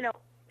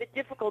 the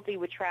difficulty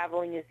with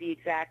traveling is the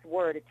exact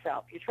word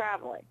itself. You're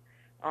traveling.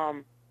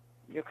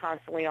 You're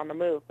constantly on the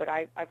move, but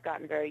I've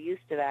gotten very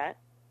used to that.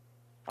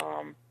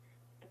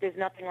 There's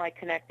nothing like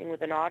connecting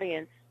with an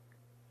audience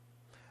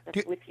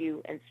that's with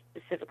you and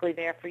specifically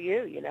there for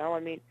you, I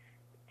mean,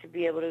 to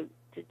be able to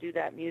do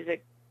that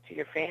music to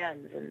your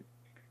fans and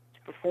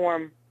to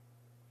perform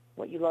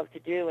what you love to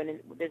do, and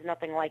there's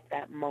nothing like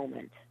that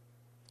moment.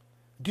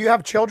 Do you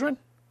have children?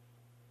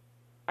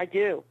 I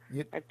do.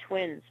 I have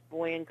twins,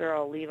 boy and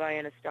girl, Levi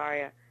and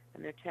Astaria,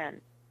 and they're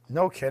 10.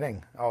 No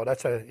kidding. Oh,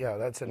 that's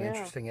an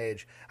interesting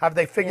age. Have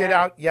they figured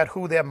out yet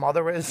who their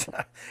mother is?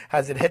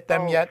 Has it hit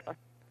them yet?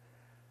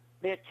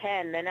 They're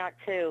 10. They're not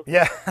 2.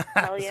 Yeah.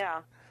 Hell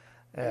yeah.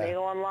 And they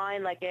go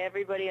online like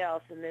everybody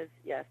else, and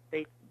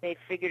they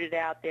figured it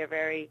out. They're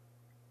very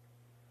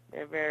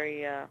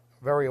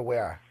very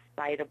aware,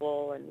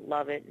 excitable, and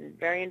love it, and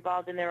very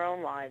involved in their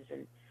own lives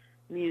and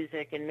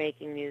music and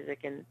making music,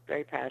 and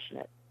very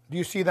passionate. Do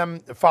you see them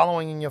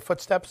following in your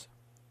footsteps?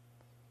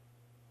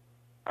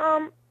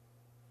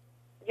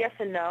 Yes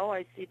and no.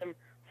 I see them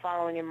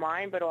following in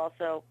mine, but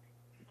also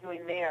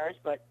doing theirs.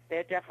 But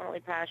they're definitely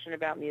passionate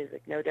about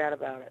music, no doubt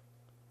about it.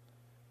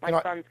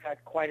 My son's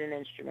got quite an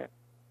instrument.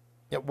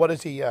 Yeah. What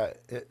is he? A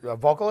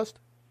vocalist?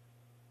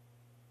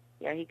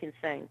 Yeah, he can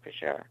sing for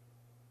sure.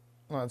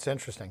 Well, it's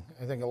interesting.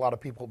 I think a lot of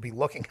people will be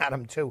looking at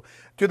him too.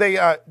 Do they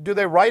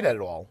write at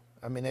all?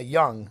 I mean, they're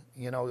young.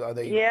 Are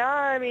they? Yeah,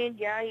 I mean,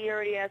 he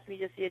already asked me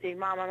just the other day,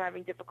 Mom, I'm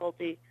having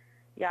difficulty.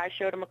 Yeah, I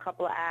showed him a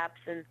couple of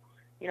apps, and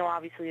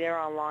obviously they're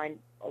online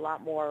a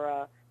lot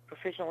more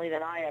proficiently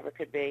than I ever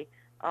could be.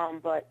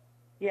 But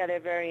yeah, they're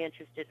very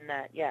interested in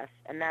that. Yes,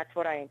 and that's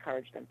what I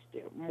encourage them to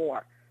do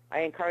more. I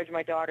encourage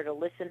my daughter to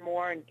listen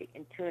more and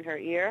tune her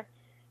ear,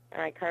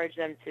 and I encourage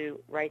them to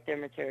write their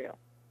material.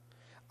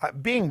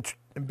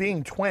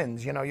 Being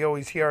twins, you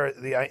always hear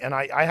and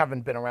I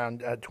haven't been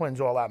around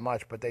twins all that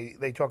much, but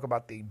they talk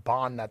about the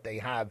bond that they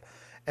have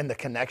and the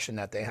connection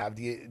that they have.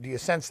 Do you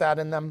sense that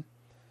in them?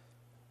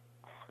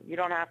 You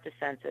don't have to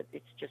sense it.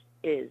 It just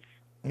is.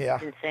 Yeah.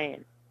 It's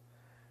insane.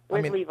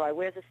 Where's Levi?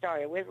 Where's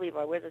Astaria? Where's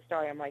Levi? Where's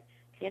Astaria? I'm like,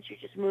 can't you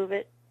just move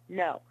it?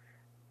 No.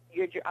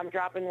 I'm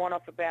dropping one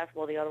off a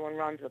basketball, the other one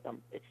runs with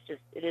them. It's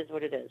just, it is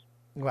what it is.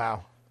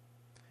 Wow.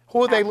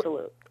 Who are they?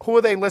 Absolute. Who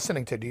are they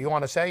listening to? Do you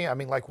want to say? I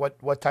mean, like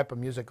what type of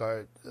music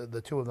are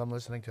the two of them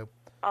listening to?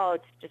 Oh,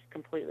 it's just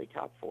completely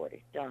top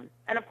 40. Done.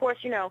 And of course,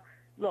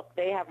 look,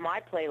 they have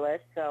my playlist,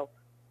 so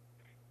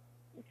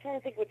I'm trying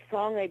to think what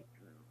song they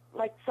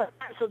like.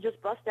 Sometimes he'll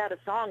just bust out a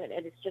song, and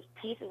it's just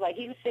pieces. Like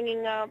he was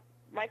singing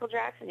Michael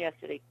Jackson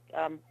yesterday.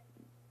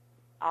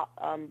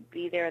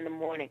 Be there in the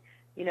morning.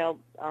 Be there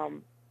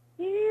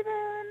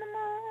in the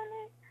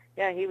morning.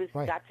 Yeah, he was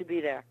got to be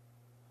there.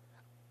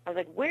 I was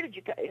like, where did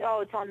you go?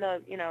 Oh, it's on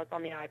the it's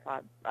on the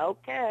iPod.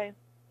 Okay.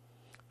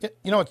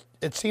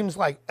 It seems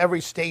like every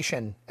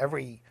station,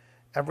 every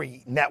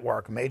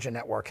network, major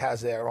network,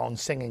 has their own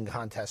singing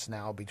contest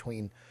now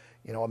between,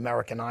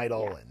 American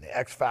Idol and the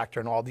X Factor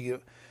and all. Do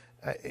you,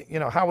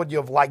 how would you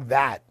have liked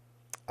that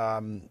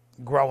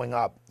growing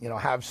up?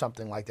 Have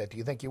something like that. Do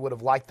you think you would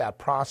have liked that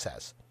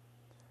process?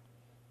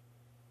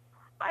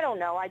 I don't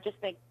know. I just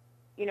think,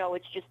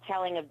 it's just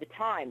telling of the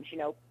times.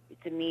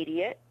 It's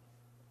immediate.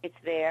 It's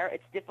there.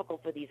 It's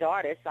difficult for these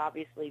artists.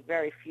 Obviously,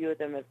 very few of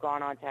them have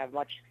gone on to have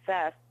much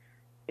success.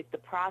 The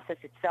process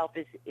itself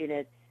is in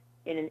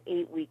an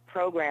 8-week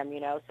program,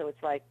 so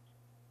it's like,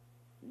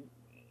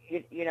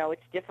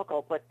 it's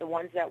difficult, but the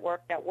ones that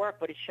work,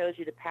 but it shows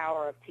you the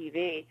power of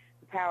TV,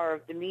 the power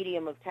of the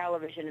medium of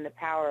television, and the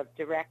power of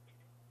direct,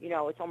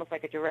 it's almost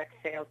like a direct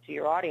sales to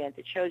your audience.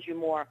 It shows you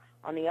more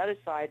on the other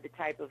side, the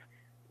type of,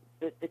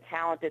 the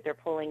talent that they're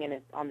pulling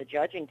in on the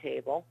judging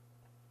table.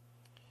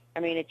 I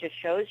mean, it just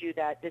shows you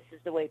that this is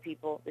the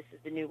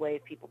new way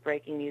of people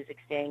breaking music,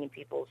 staying in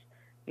people's,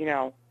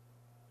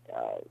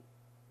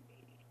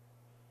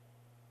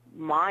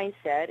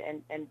 mindset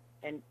and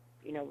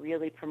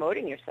really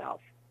promoting yourself.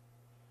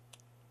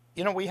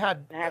 We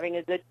had having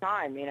a good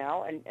time,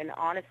 and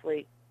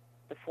honestly,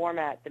 the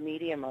format, the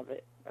medium of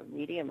it.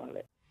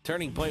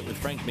 Turning Point with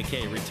Frank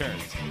MacKay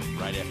returns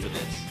right after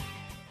this.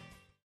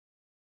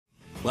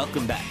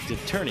 Welcome back to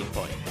Turning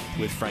Point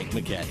with Frank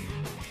MacKay.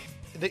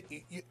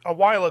 A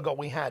while ago,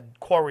 we had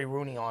Corey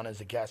Rooney on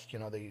as a guest,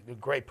 the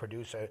great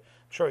producer.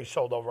 I'm sure he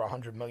sold over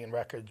 100 million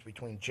records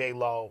between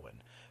J-Lo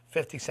and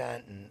 50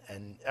 Cent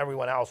and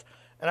everyone else.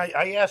 And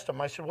I asked him,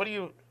 I said, what do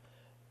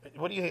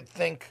you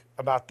think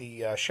about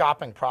the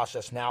shopping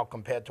process now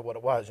compared to what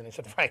it was? And he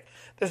said, Frank,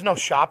 there's no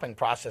shopping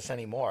process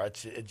anymore.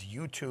 It's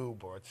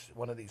YouTube or it's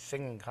one of these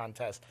singing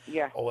contests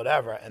or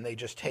whatever, and they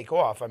just take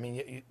off. I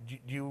mean, do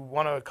you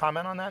want to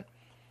comment on that?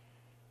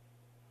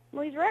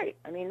 Well, he's right.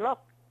 I mean, look,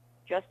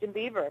 Justin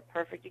Bieber, a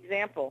perfect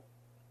example,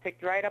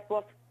 picked right up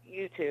off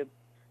YouTube.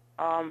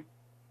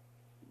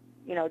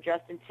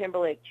 Justin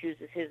Timberlake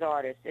chooses his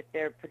artists if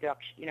their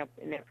production,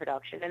 in their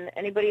production, and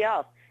anybody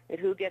else. And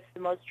who gets the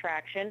most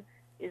traction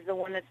is the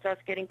one that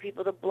starts getting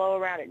people to blow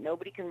around it.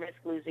 Nobody can risk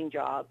losing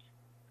jobs.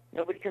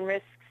 Nobody can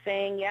risk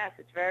saying yes.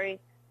 It's very,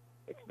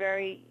 it's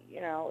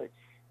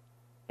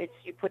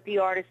you put the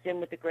artist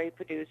in with the great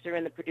producer,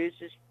 and the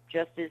producer's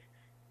just as,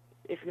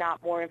 if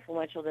not more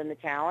influential than the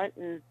talent,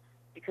 and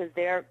because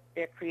they're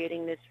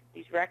creating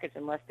these records,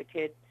 unless the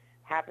kid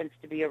happens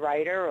to be a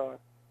writer or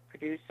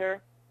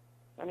producer.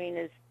 I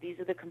mean, these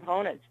are the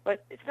components.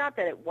 But it's not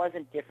that it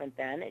wasn't different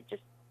then. It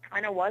just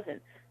kind of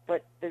wasn't.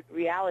 But the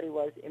reality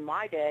was, in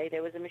my day,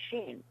 there was a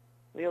machine.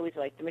 We always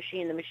like the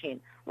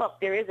machine. Look,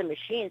 there is a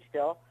machine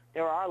still.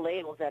 There are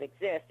labels that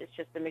exist. It's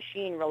just the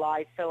machine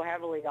relies so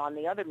heavily on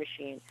the other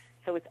machine.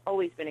 So it's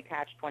always been a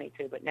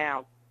catch-22. But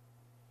now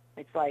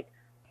it's like,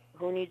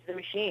 who needs the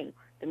machine?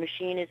 The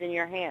machine is in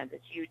your hands.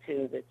 It's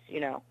YouTube. It's,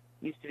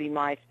 used to be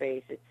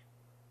MySpace. It's,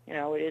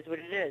 it is what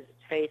it is.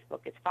 It's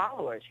Facebook. It's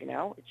followers,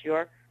 It's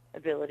your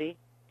ability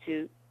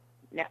to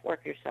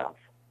network yourself,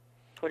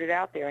 put it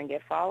out there and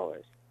get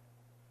followers.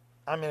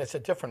 I mean, it's a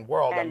different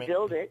world. And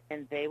build it,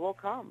 and they will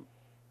come.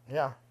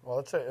 Yeah, well,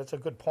 it's a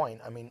good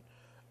point. I mean,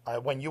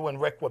 when you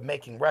and Rick were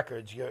making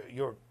records,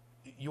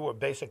 you were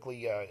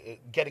basically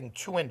getting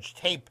 2-inch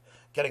tape,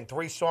 getting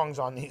 3 songs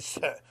on these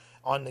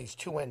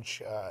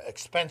 2-inch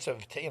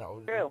expensive,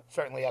 True.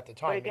 Certainly at the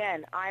time. But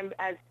again, I'm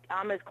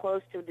as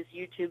close to this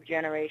YouTube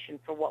generation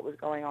for what was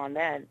going on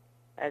then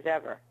as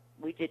ever.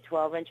 We did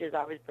 12 inches.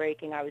 I was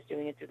breaking. I was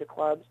doing it through the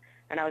clubs,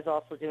 and I was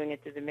also doing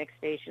it through the mix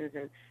stations.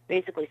 And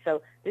basically,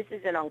 so this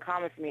isn't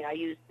uncommon for me. I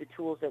used the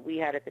tools that we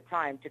had at the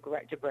time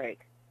to break.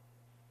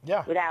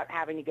 Yeah. Without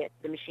having to get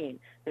the machine.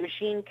 The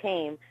machine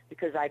came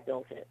because I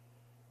built it.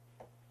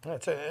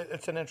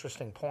 It's an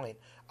interesting point.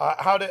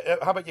 How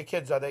about your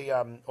kids? Are they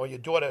or your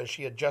daughter? Is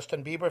she a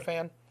Justin Bieber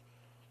fan?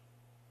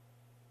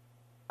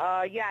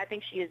 Yeah, I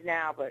think she is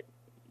now. But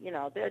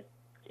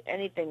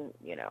anything.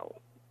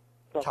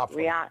 Look, Top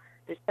Rihanna.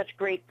 There's such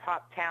great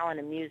pop talent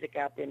and music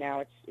out there now.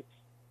 It's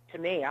to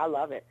me, I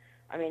love it.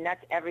 I mean,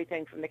 that's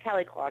everything from the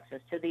Kelly Clarksons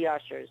to the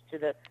Ushers to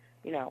the,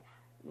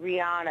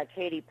 Rihanna,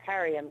 Katy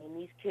Perry. I mean,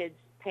 these kids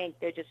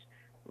they're just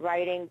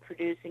writing,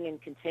 producing, and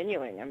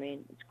continuing. I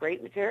mean, it's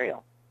great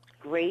material. It's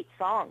great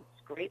songs.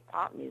 It's great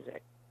pop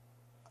music.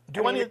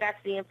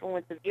 That's the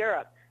influence of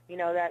Europe.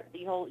 That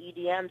the whole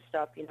EDM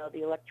stuff, the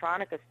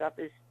electronica stuff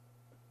this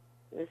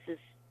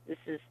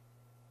is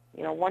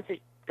once it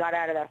got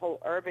out of that whole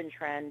urban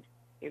trend,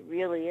 it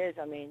really is.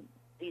 I mean,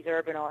 these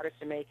urban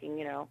artists are making,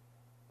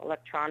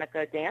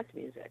 electronica dance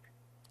music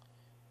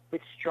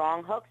with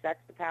strong hooks. That's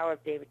the power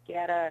of David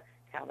Guetta,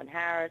 Calvin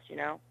Harris,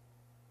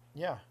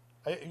 Yeah.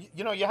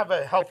 You have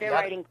a healthy... But they're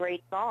writing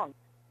great songs.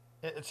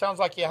 It sounds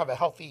like you have a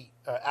healthy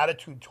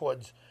attitude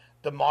towards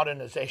the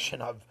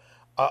modernization of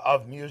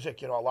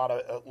music. A lot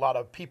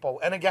of people,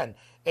 and again,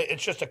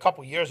 it's just a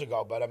couple years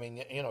ago, but I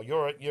mean,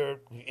 you're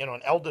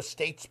an elder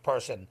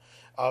statesperson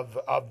of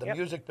the Yep.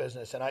 music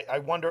business, and I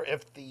wonder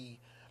if the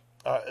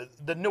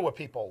newer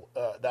people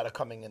that are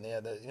coming in there,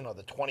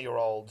 the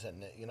 20-year-olds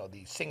and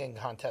the singing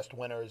contest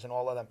winners and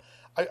all of them,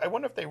 I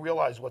wonder if they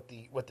realize what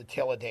the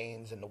Taylor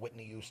Daynes and the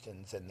Whitney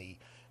Houstons and the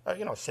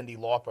Cyndi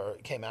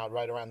Lauper came out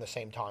right around the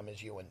same time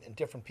as you, and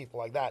different people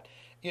like that.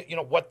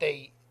 What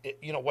they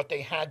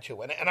had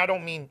to, and I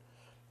don't mean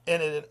in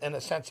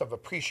a sense of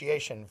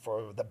appreciation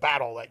for the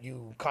battle that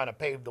you kind of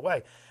paved the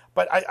way,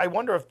 but I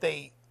wonder if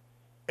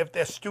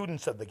they're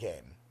students of the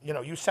game.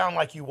 You sound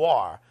like you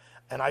are,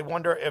 and I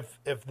wonder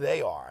if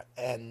they are,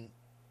 and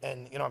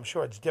I'm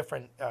sure it's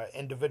different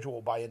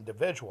individual by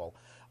individual,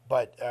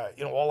 but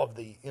all of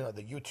the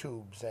the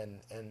YouTubes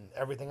and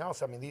everything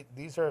else. I mean,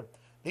 these are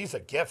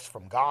gifts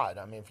from God.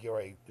 I mean, if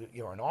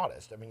you're an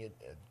artist, I mean,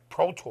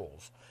 Pro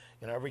Tools.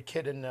 Every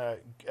kid in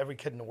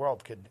the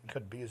world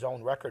could be his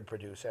own record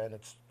producer, and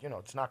it's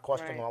not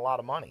costing them a lot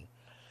of money.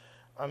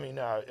 I mean,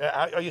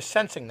 are you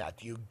sensing that?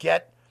 Do you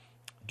get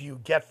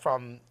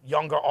from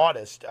younger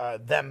artists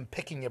them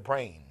picking your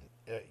brain,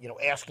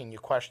 asking you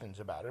questions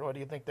about it, or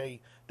do you think they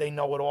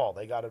know it all?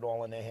 They got it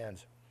all in their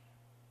hands.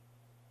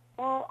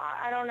 Well,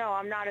 I don't know.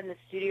 I'm not in the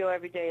studio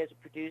every day as a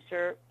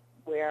producer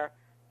where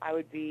I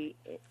would be,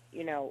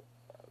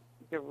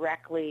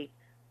 directly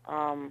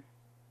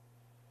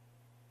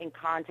in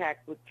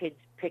contact with kids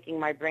picking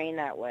my brain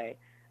that way.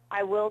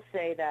 I will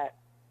say that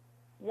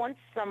once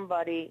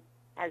somebody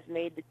has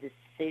made the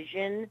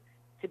decision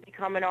to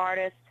become an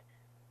artist,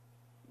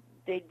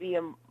 they'd be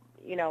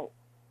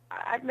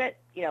I've met,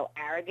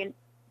 arrogant,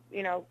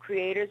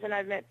 creators, and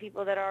I've met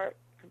people that are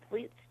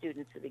complete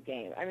students of the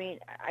game. I mean,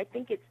 I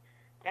think it's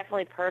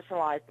definitely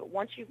personalized, but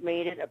once you've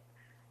made it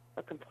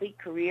a complete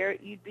career,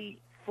 you'd be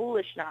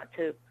foolish not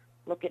to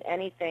look at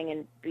anything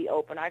and be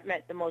open. I've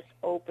met the most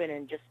open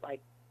and just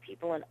like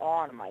people in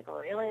awe, and I'm like,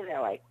 really?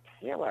 They're like,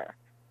 Taylor,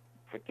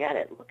 forget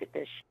it. Look at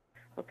this.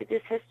 Look at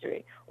this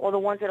history. Or the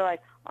ones that are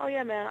like, oh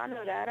yeah, man, I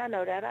know that.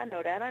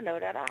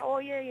 Oh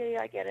yeah,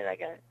 I get it.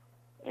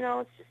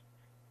 It's just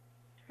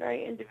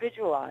very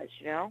individualized.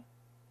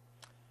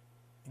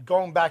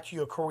 Going back to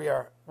your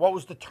career, what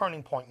was the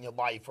turning point in your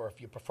life, or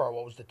if you prefer,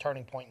 what was the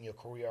turning point in your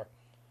career?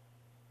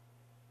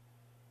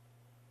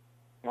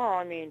 Well,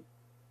 I mean,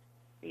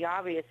 the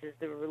obvious is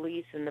the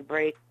release and the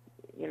break,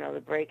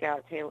 the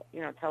breakout, Tell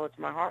It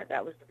to My Heart.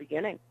 That was the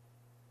beginning.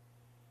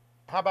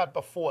 How about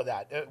before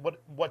that?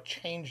 What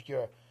changed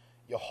your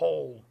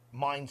whole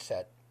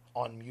mindset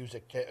on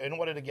music in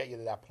order to get you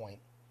to that point?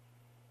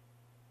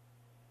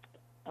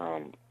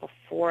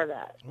 Before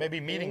that, maybe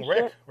meeting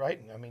Rick,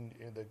 right? I mean,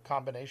 the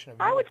combination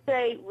of. I would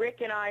say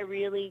Rick and I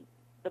really,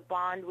 the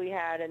bond we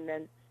had, and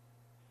then,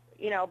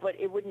 but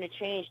it wouldn't have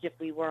changed if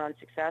we were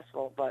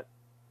unsuccessful. But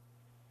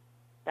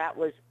that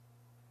was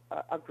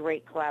a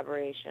great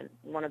collaboration.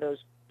 One of those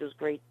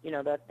great,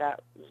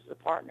 that was the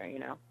partner.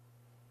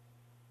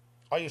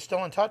 Are you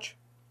still in touch?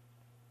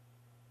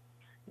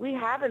 We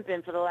haven't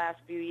been for the last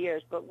few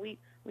years, but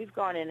we've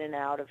gone in and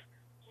out of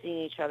seeing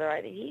each other.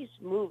 I think he's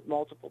moved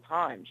multiple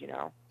times,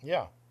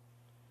 Yeah.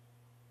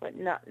 But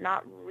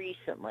not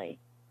recently,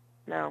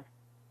 no.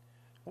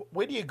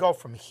 Where do you go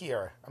from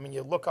here? I mean,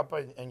 you look up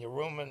in your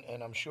room,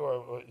 and I'm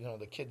sure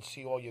the kids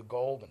see all your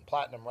gold and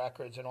platinum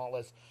records and all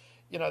this.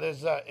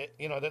 There's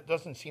that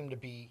doesn't seem to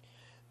be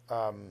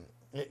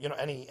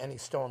any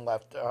stone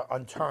left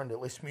unturned,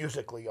 at least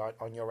musically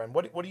on your end.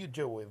 What do you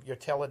do with your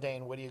Taylor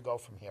Dayne? Where do you go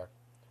from here?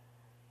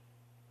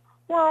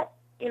 Well,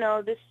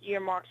 this year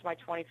marks my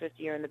 25th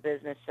year in the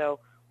business. So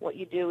what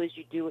you do is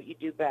you do what you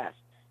do best.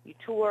 You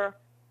tour,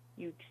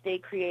 you stay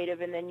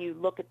creative, and then you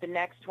look at the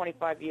next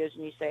 25 years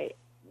and you say,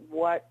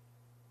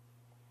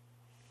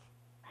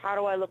 how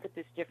do I look at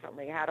this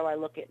differently? How do I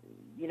look at,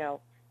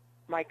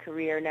 my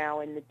career now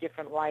in the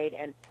different light,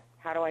 and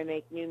how do I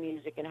make new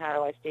music, and how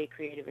do I stay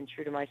creative and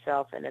true to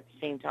myself, and at the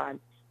same time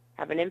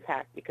have an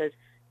impact? Because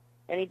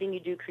anything you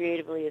do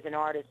creatively as an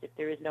artist, if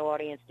there is no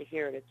audience to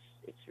hear it,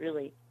 it's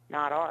really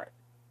not art.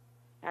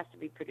 It has to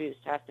be produced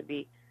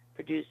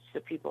so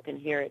people can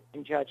hear it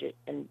and judge it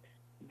and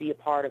be a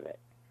part of it.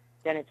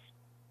 Then it's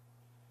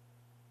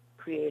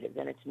creative,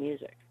 then it's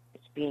music.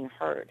 It's being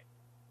heard.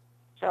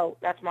 So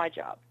that's my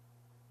job.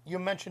 You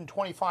mentioned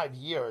 25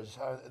 years.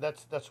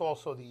 That's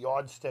also the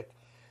yardstick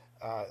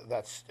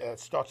that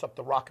starts up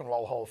the Rock and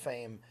Roll Hall of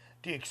Fame.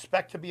 Do you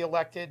expect to be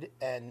elected?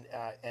 And do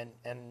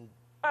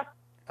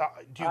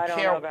you I care? don't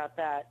know about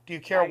that. Do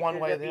you care one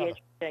way or the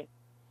other?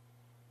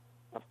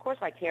 Of course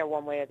I care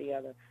one way or the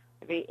other.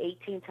 There'd be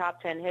 18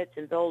 top 10 hits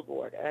in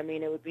Billboard. I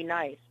mean, it would be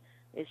nice.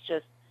 It's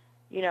just,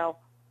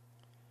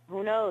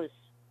 who knows?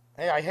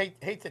 Hey, I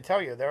hate to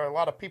tell you, there are a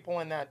lot of people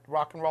in that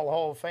Rock and Roll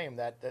Hall of Fame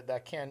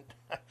that can't,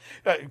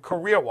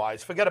 career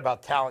wise, forget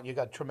about talent. You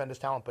got tremendous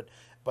talent,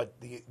 but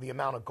the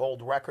amount of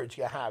gold records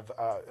you have,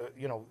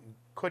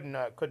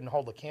 couldn't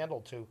hold a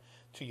candle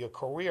to your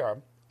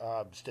career,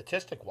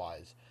 statistic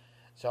wise.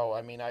 So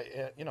I mean,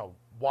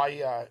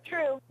 why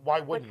True. why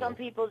But wouldn't some you?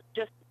 people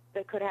just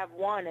that could have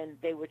one, and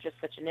they were just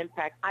such an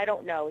impact. I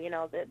don't know.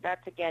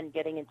 That's again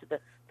getting into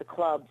the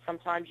club.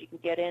 Sometimes you can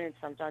get in, and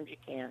sometimes you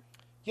can't.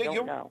 Yeah,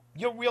 Don't know.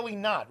 you're really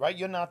not, right?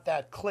 You're not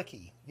that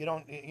clicky. You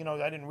don't,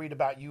 I didn't read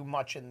about you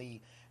much in the,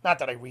 not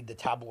that I read the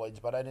tabloids,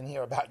 but I didn't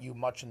hear about you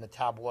much in the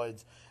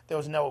tabloids. There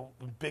was no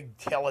big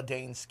Taylor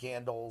Dayne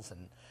scandals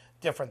and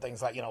different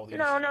things like, these,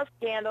 No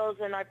scandals,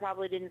 and I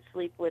probably didn't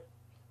sleep with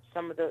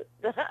some of the.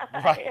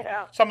 right?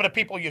 Yeah. Some of the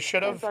people you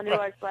should have, Depends on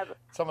who I slept with.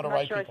 some of the I'm not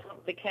right sure I people. slept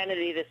with the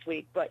Kennedy this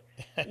week, but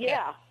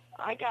yeah,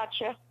 I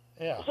gotcha.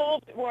 Yeah, A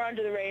little bit more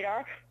under the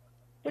radar.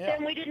 But Yeah.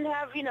 then we didn't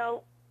have,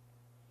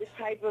 this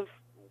type of,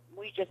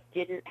 we just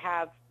didn't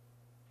have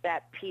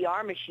that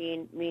PR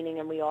machine, meaning,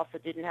 and we also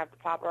didn't have the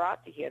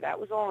paparazzi here. That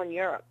was all in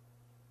Europe.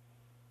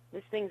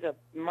 This thing's a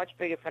much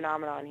bigger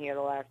phenomenon here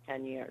the last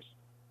 10 years.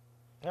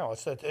 no,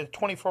 it's a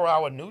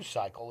 24-hour news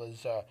cycle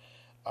is Yeah,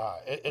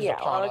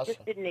 upon well, it us.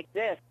 just didn't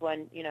exist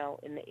when,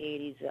 in the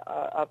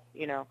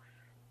 80s,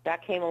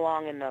 that came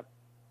along it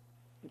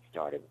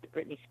started with the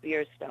Britney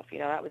Spears stuff.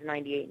 That was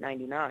 98,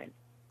 99.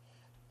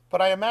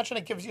 But I imagine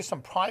it gives you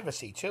some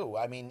privacy too.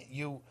 I mean,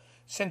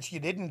 since you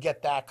didn't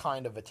get that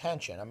kind of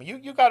attention. I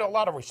mean, you got a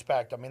lot of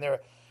respect. I mean,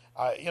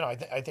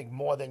 I think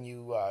more than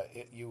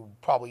you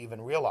probably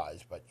even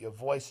realize. But your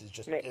voice is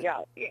just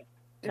Yeah.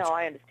 No,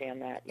 I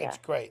understand that. Yeah. it's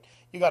great.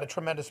 You got a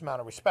tremendous amount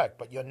of respect,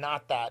 but you're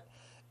not that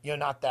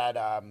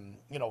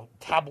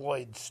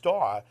tabloid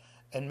star.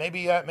 And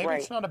maybe Right.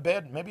 it's not a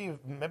bad. Maybe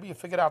you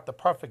figured out the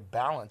perfect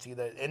balance,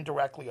 either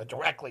indirectly or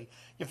directly.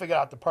 You figured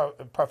out the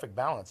perfect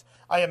balance.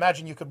 I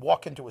imagine you could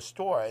walk into a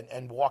store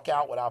and walk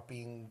out without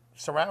being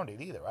surrounded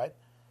either, right?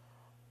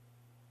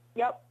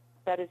 Yep,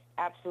 that is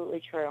absolutely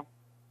true.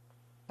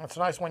 It's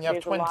nice when you have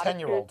There's twin a lot of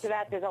 10-year-olds. truth to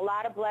that. There's a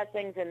lot of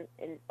blessings, and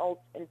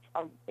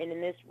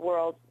in this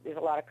world, there's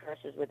a lot of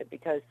curses with it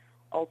because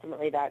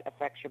ultimately that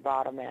affects your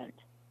bottom end.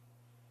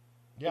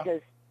 Yeah.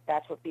 Because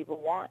that's what people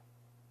want.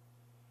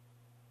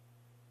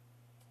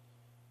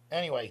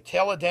 Anyway,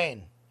 Taylor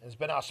Dayne has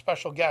been our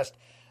special guest.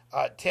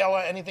 Taylor,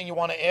 anything you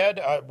want to add?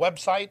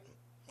 Website?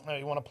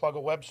 You want to plug a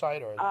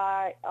website or?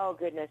 Oh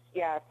goodness,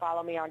 yeah.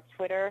 Follow me on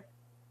Twitter,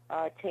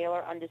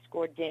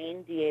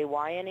 Taylor_Dayne,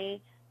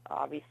 Dayne.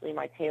 Obviously,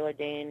 my Taylor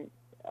Dayne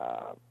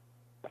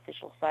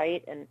official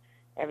site and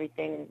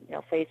everything.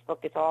 Facebook.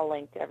 It's all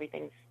linked.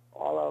 Everything's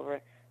all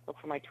over. Look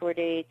for my tour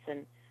dates,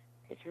 and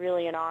it's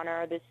really an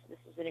honor. This has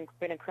been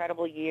an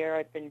incredible year.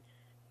 I've been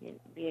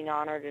being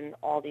honored in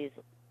all these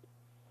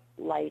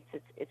lights.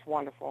 It's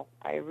wonderful.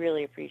 I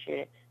really appreciate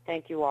it.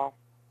 Thank you all.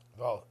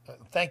 Well,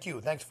 thank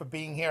you. Thanks for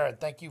being here, and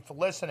thank you for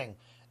listening,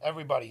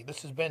 everybody.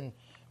 This has been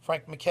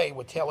Frank MacKay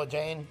with Taylor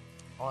Dayne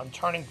on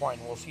Turning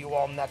Point. We'll see you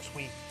all next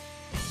week.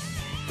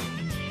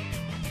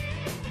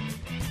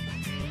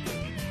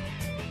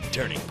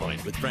 Turning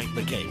Point with Frank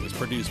MacKay was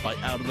produced by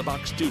Out of the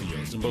Box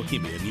Studios in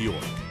Bohemia, New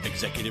York.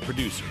 Executive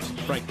producers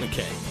Frank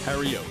MacKay,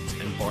 Harry Oates,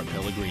 and Bart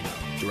Pellegrino.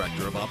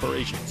 Director of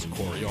Operations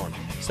Corey Arnold.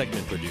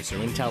 Segment producer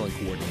and talent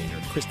coordinator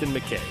Kristen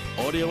McKay.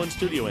 Audio and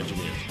studio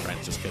engineers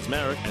Francis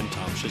Kazmarek and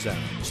Tom Shazam.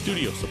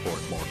 Studio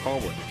support Mark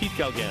Harwood, Pete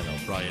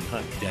Galgano, Brian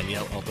Hunt,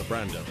 Danielle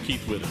Altabrando,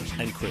 Keith Withers,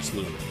 and Chris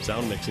Lunar.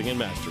 Sound mixing and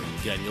mastering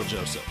Daniel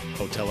Joseph.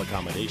 Hotel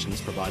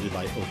accommodations provided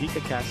by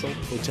Ohika Castle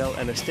Hotel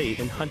and Estate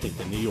in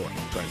Huntington, New York.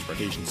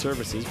 Transportation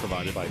services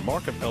provided by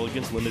Mark of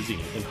Elegance Limousine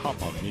in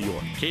Hauppauge, New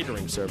York.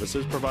 Catering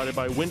services provided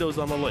by Windows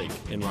on the Lake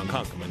in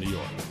Ronkonkoma, New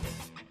York.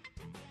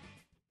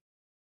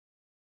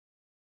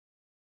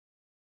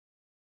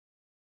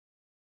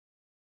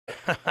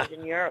 I was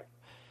in Europe.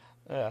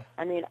 Yeah.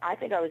 I mean, I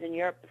think I was in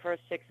Europe the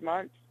first 6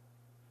 months.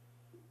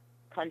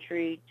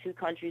 2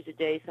 countries a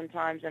day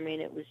sometimes. I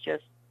mean, it was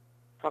just,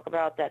 talk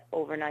about that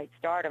overnight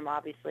stardom.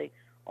 Obviously,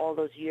 all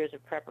those years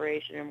of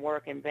preparation and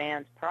work in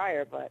bands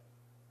prior, but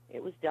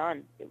it was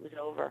done. It was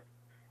over.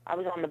 I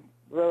was on the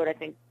road, I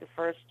think, the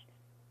first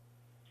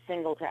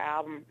single to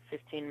album,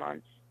 15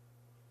 months.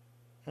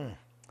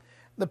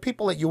 The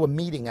people that you were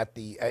meeting at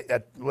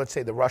let's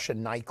say the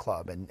Russian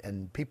nightclub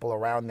and people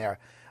around there,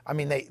 I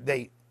mean,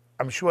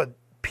 I'm sure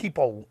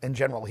people in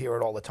general hear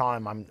it all the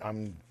time.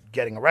 I'm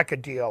getting a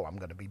record deal. I'm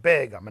going to be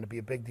big. I'm going to be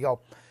a big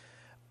deal.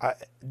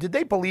 Did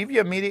they believe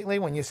you immediately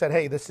when you said,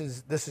 "Hey, this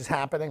is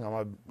happening.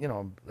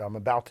 I'm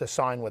about to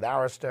sign with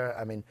Arista"?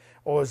 I mean,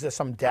 or was there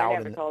some doubt? I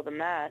never told them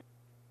that,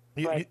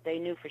 but they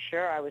knew for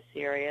sure I was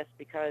serious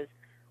because,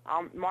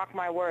 mark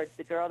my words,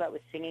 the girl that was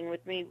singing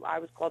with me, I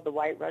was called the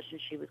White Russian.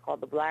 She was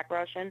called the Black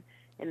Russian.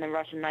 In the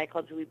Russian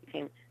nightclubs, we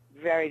became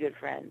very good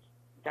friends.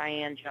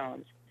 Diane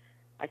Jones.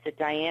 I said,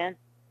 Diane,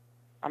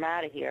 I'm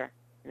out of here.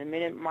 And the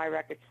minute my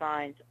record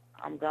signs,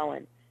 I'm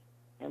going.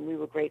 And we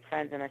were great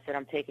friends, and I said,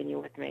 I'm taking you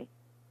with me.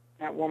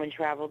 That woman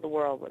traveled the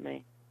world with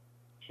me.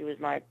 She was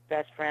my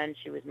best friend.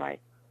 She was my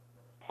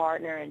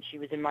partner, and she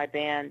was in my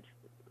band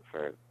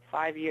for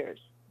 5 years.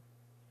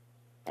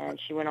 And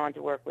she went on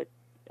to work with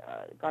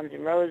Guns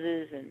N'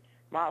 Roses and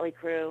Motley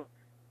Crue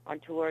on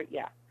tour.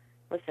 Yeah.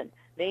 Listen,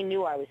 they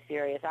knew I was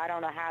serious. I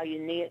don't know how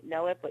you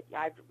know it, but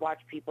I've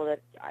watched people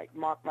that, I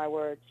mark my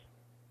words,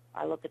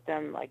 I look at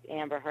them like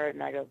Amber Heard,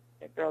 and I go,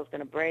 that girl's going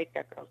to break,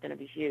 that girl's going to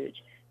be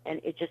huge. And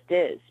it just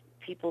is.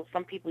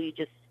 Some people, you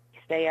just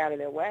stay out of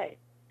their way.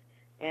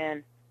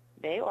 And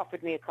they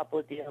offered me a couple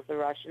of deals, the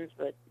Russians,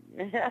 but...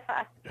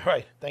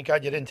 Right. Thank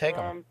God you didn't take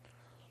them.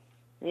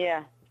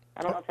 Yeah.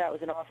 I don't know if that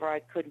was an offer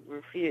I couldn't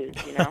refuse,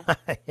 you know?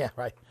 Yeah,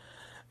 right.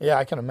 Yeah,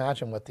 I can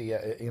imagine what the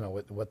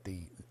what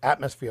the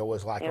atmosphere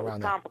was like It around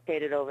was there.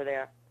 complicated over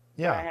there.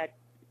 Yeah. I had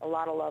a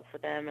lot of love for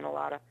them and a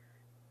lot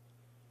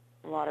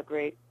of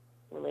great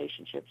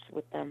relationships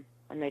with them,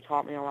 and they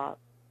taught me a lot.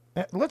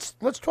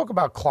 Let's talk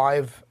about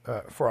Clive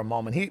for a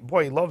moment. He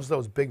loves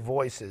those big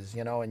voices,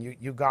 you know, and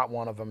you got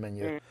one of them, and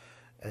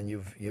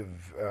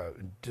you've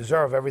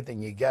deserve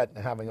everything you get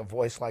having a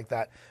voice like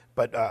that.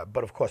 But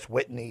of course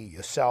Whitney,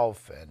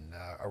 yourself, and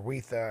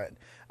Aretha.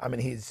 I mean,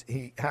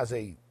 he has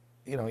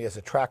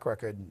a track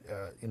record,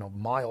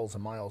 miles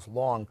and miles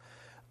long.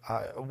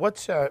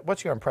 What's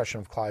your impression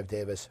of Clive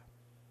Davis?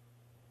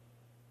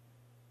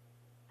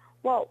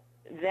 Well,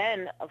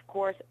 then of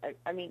course,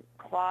 I mean,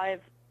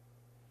 Clive.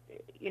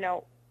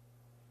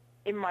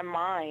 In my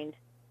mind,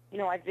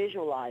 I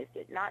visualized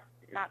it. Not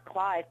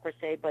Clive per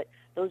se, but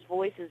those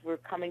voices were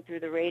coming through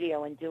the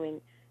radio and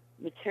doing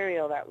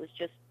material that was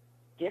just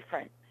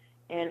different.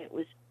 And it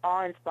was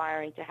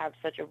awe-inspiring to have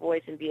such a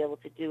voice and be able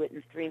to do it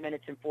in 3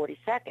 minutes and 40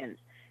 seconds.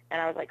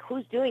 And I was like,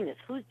 who's doing this?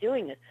 Who's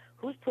doing this?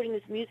 Who's putting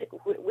this music?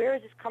 Where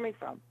is this coming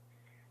from?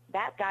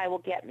 That guy will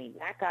get me.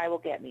 That guy will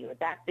get me. Or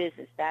that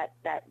business, that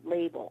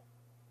label.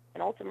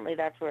 And ultimately,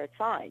 that's where it's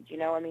signed.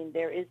 I mean,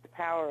 there is the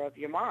power of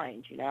your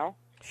mind,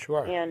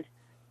 Sure. And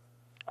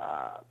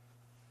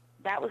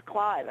that was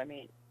Clive. I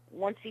mean,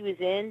 once he was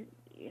in,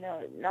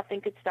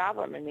 nothing could stop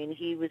him. I mean,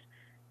 he was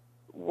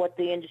what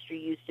the industry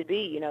used to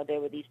be. There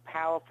were these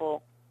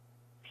powerful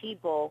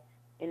people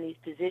in these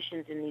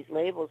positions, in these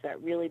labels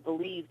that really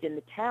believed in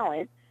the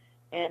talent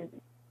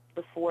and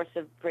the force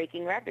of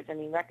breaking records. I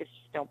mean, records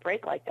just don't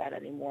break like that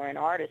anymore, and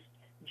artists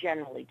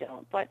generally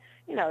don't. But,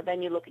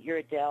 then you look at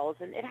your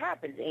Adeles, and it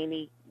happens.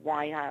 Amy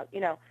Winehouse,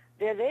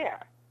 they're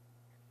there.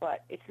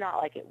 But it's not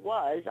like it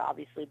was,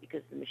 obviously,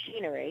 because of the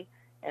machinery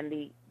and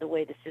the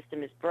way the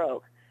system is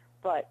broke.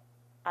 But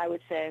I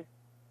would say,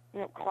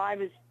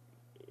 Clive is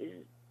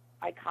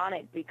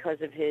iconic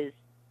because of his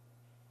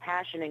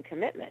passion and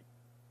commitment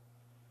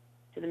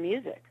to the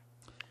music.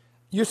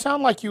 You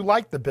sound like you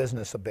like the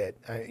business a bit.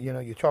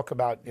 You talk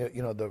about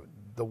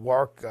the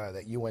work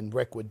that you and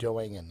Rick were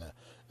doing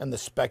and the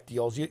spec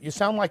deals. You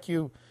sound like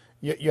you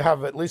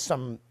have at least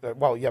some.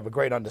 You have a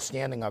great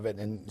understanding of it,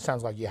 and it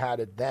sounds like you had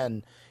it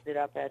then. Ended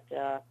up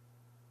at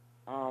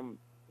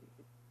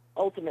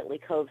ultimately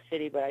Cove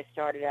City, but I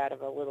started out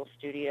of a little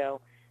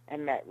studio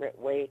and met Rick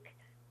Wake.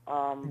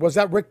 Was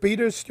that Rick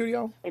Beater's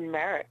studio? In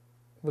Merritt.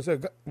 Was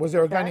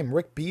there a guy named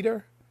Rick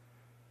Beater?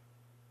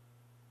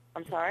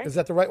 I'm sorry? Is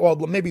that the right? Well,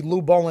 maybe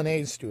Lou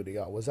Bolinet's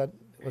studio. Was it?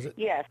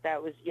 Yes,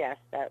 that was. Yes.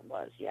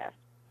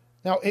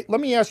 Now, let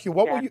me ask you,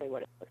 what exactly were you?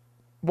 What it was.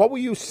 What were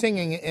you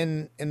singing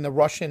in the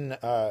Russian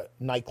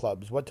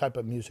nightclubs? What type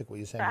of music were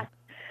you singing?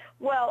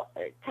 Well,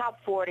 top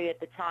 40 at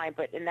the time,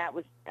 and that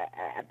was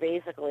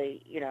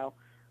basically,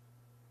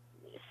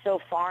 so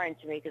foreign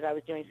to me because I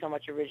was doing so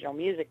much original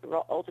music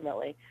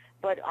ultimately.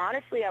 But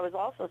honestly, I was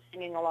also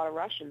singing a lot of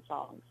Russian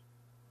songs.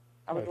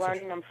 I was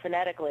learning them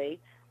phonetically.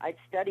 I'd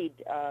studied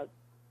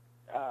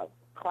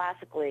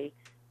classically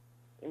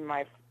in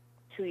my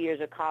 2 years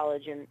of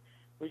college and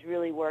was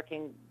really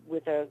working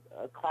with a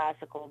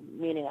classical,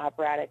 meaning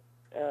operatic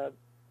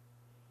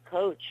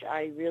coach.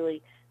 I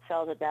really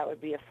felt that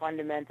would be a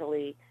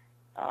fundamentally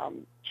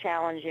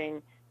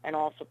challenging and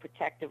also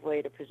protective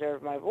way to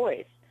preserve my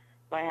voice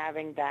by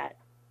having that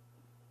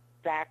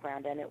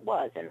background, and it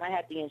was. And I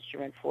had the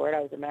instrument for it. I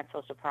was a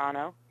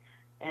mezzo-soprano,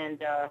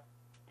 and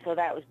so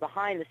that was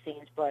behind the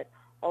scenes, but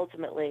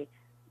ultimately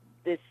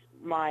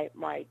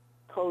my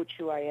coach,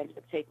 who I ended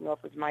up taking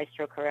off, was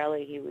Maestro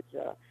Corelli. He was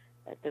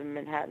at the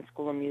Manhattan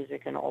School of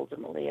Music and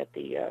ultimately at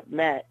the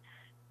Met.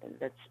 And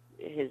that's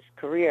his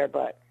career,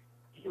 but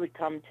he would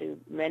come to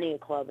many a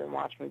club and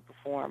watch me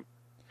perform.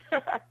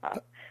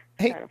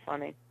 Hey, kind of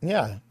funny.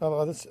 Yeah,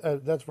 well,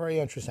 that's very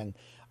interesting.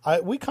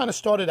 We kind of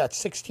started at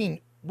 16.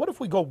 What if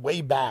we go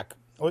way back?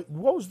 What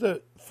was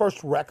the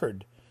first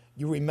record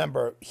you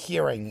remember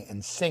hearing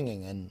and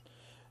singing and,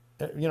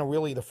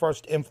 really the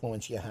first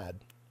influence you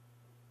had?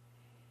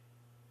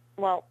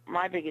 Well,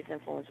 my biggest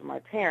influence were my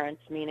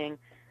parents, meaning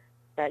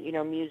that,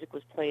 music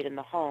was played in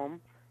the home,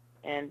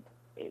 and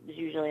it was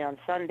usually on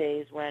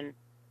Sundays when,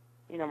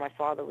 my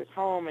father was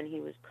home and he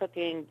was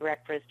cooking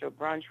breakfast or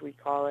brunch, we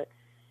call it,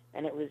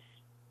 and it was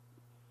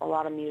a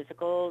lot of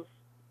musicals,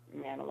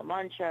 Man of La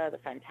Mancha, The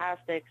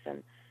Fantastics,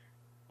 and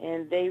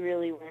they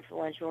really were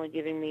influential in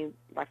giving me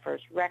my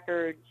first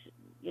records,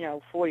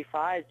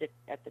 45s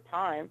at the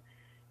time,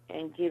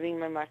 and giving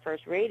me my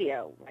first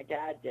radio. My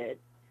dad did.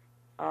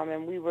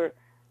 And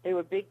they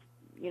were big,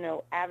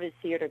 avid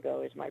theater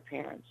goers, my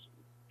parents,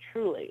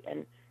 truly,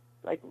 and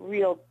like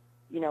real,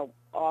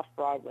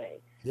 off-Broadway.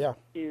 Yeah.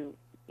 To,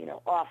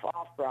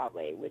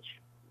 off-Broadway,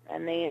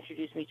 and they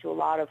introduced me to a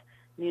lot of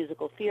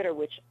musical theater,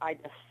 which I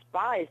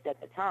despised at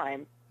the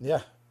time.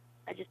 Yeah.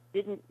 I just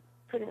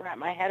couldn't wrap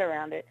my head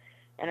around it,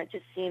 and it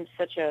just seemed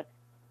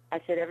I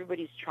said,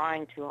 everybody's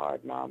trying too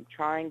hard, Mom,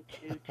 trying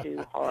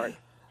too hard.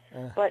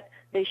 But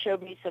they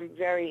showed me some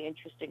very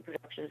interesting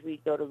productions.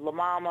 We'd go to La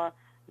Mama,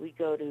 we'd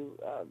go to,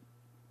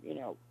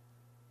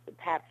 the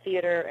Pap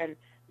Theater, and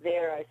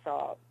there I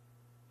saw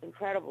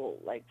incredible,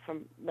 like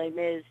from Les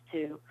Mis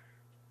to,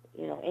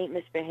 Ain't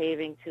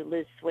Misbehaving to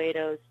Liz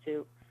Swados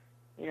to,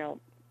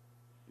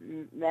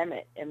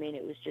 Mehmet. I mean,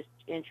 it was just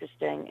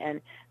interesting.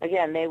 And,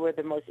 again, they were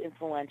the most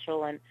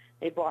influential, and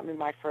they bought me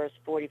my first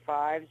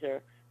 45s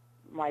or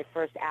my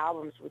first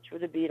albums, which were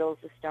the Beatles,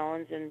 the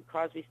Stones, and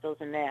Crosby, Stills,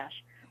 and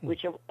Nash,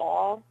 which of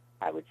all,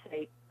 I would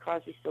say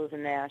Crosby, Stills,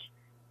 and Nash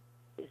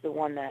is the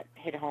one that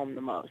hit home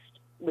the most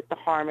with the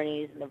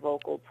harmonies and the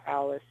vocal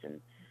prowess.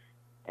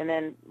 And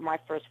then my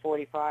first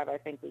 45, I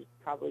think, was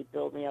probably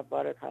Build Me Up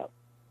Buttercup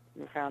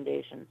and the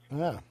Foundations.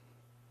 Yeah.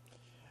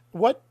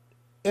 What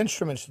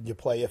instruments did you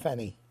play, if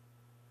any?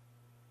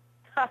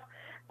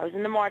 I was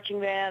in the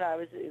marching band.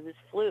 It was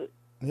flute.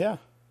 Yeah.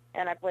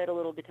 And I played a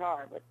little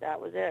guitar, but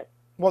that was it.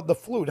 Well, the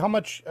flute, how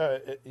much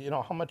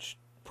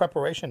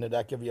preparation did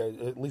that give you,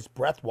 at least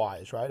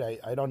breath-wise, right?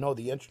 I don't know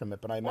the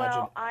instrument, but I imagine...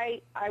 Well,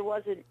 I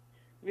wasn't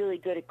really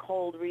good at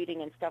cold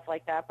reading and stuff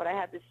like that, but I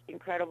had this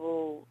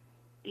incredible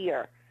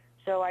ear.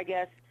 So I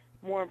guess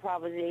more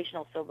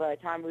improvisational. So by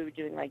the time we were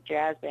doing, like,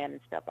 jazz band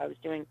and stuff, I was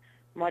doing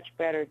much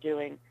better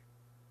doing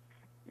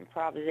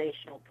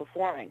improvisational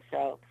performing.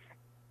 So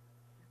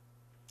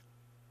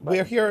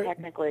we're here...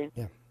 Technically,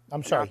 yeah,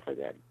 I'm sorry. Not so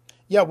good.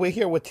 Yeah, we're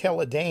here with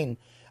Taylor Dayne.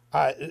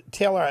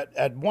 Taylor,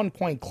 at one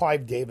point,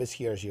 Clive Davis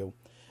hears you,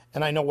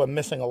 and I know we're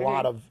missing a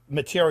lot of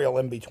material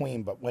in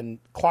between, but when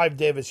Clive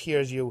Davis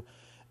hears you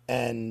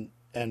and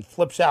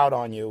flips out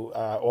on you,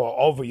 or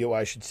over you,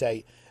 I should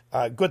say,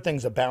 good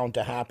things are bound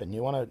to happen.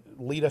 You want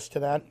to lead us to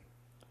that?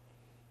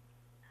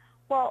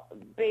 Well,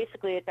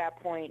 basically at that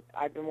point,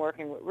 I've been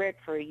working with Rick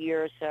for a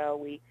year or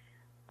so.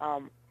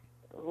 A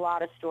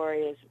lot of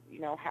stories,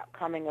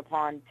 coming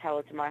upon Tell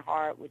It to My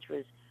Heart, which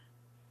was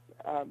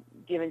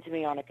given to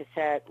me on a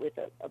cassette with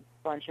a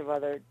bunch of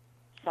other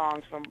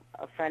songs from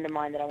a friend of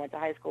mine that I went to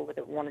high school with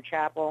at Warner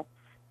Chappell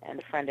and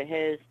a friend of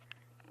his,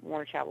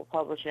 Warner Chappell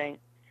Publishing.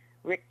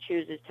 Rick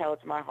chooses Tell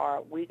It to My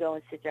Heart. We go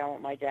and sit down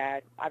with my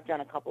dad. I've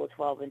done a couple of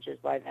 12 inches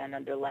by then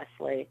under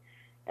Leslie.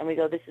 And we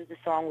go, this is the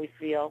song we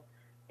feel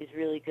is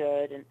really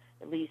good, and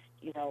at least,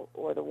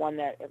 or the one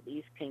that at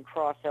least can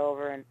cross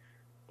over and,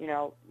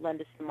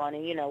 lend us the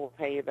money, we'll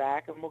pay you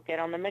back, and we'll get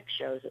on the mix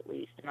shows at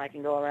least. And I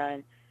can go around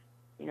and,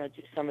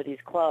 do some of these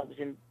clubs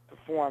and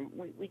perform.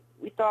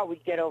 We thought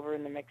we'd get over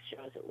in the mix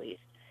shows at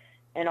least.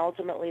 And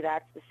ultimately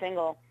that's the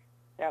single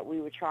that we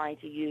were trying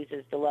to use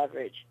as the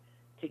leverage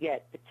to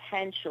get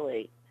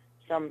potentially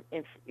some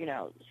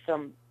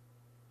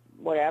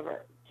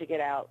whatever to get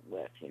out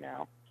with,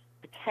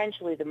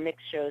 Potentially the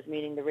mix shows,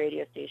 meaning the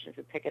radio stations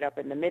would pick it up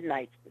in the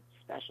midnight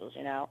specials,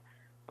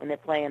 when they're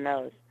playing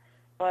those.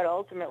 But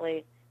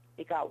ultimately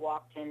it got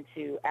walked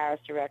into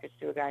Arista Records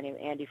through a guy named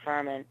Andy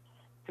Furman,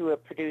 who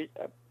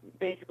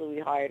basically we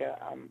hired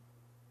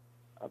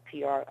a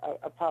PR,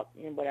 a pup,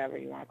 whatever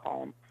you want to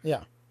call him.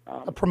 Yeah,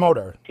 a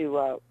promoter.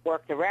 To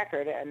work the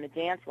record and the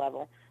dance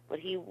level. But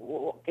he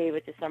gave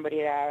it to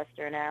somebody at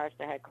Arista, and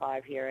Arista had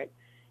Clive hear it,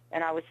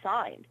 and I was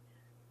signed.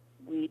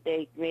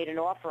 They made an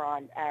offer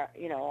on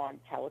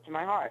Tell It to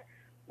My Heart,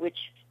 which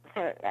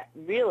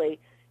really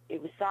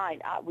it was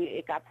signed.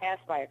 It got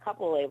passed by a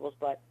couple of labels,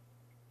 but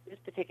this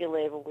particular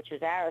label, which was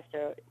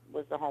Arista,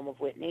 was the home of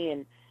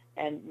Whitney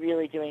and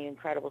really doing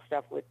incredible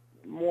stuff with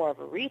more of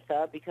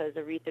Aretha, because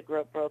Aretha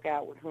broke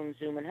out with Whom,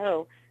 Zoom, and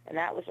Who, and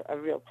that was a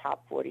real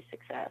top 40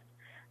 success.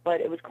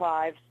 But it was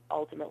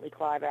ultimately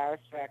Clive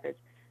Arista Records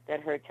that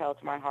heard Tell It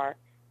to My Heart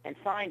and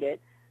signed it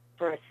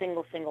for a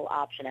single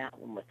option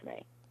album with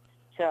me.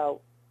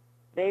 So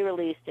they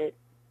released it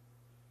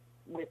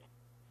with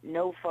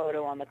no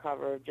photo on the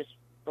cover, just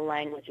the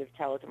language of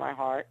Tell It to My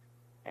Heart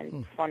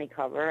and funny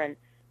cover, and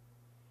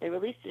they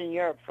released it in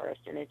Europe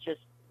first, and it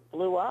just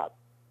blew up.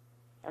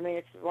 I mean,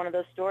 it's one of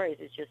those stories.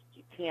 It's just,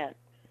 you can't,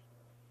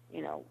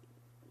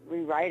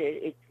 rewrite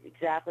it. It's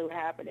exactly what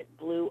happened. It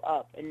blew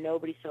up, and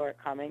nobody saw it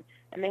coming,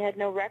 and they had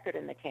no record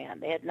in the can.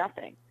 They had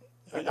nothing.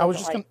 I was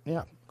just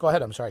go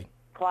ahead, I'm sorry.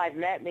 Clive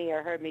met me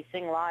or heard me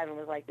sing live and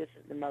was like, this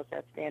is the most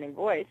outstanding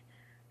voice.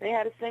 They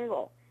had a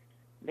single.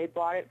 They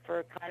bought it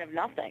for kind of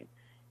nothing.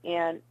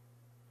 And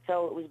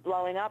so it was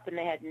blowing up, and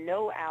they had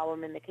no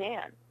album in the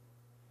can.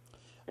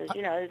 Because,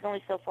 there's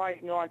only so far you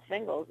can go on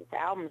singles. It's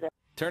albums.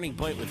 Turning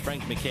Point with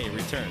Frank MacKay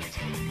returns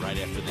right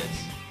after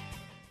this.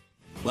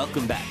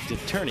 Welcome back to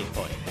Turning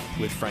Point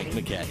with Frank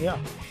MacKay. Yeah.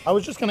 I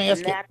was just going to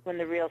ask you. And that's when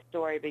the real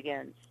story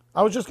begins.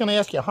 I was just going to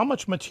ask you, how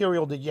much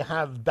material did you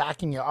have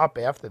backing you up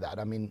after that?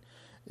 I mean,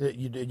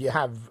 Did you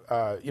have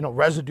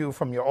residue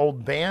from your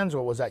old bands,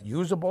 or was that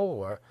usable?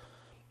 Or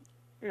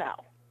No.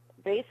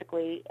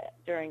 Basically,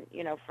 during,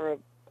 for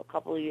a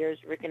couple of years,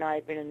 Rick and I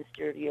had been in the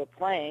studio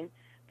playing,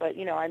 but,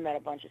 I met a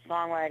bunch of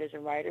songwriters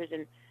and writers,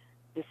 and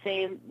the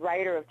same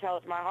writer of Tell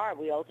It to My Heart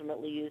we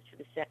ultimately used for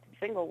the second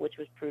single, which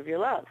was Prove Your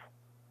Love.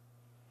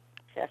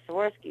 Seth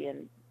Swirsky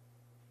and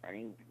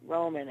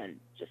Roman, and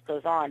just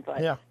goes on.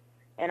 But yeah.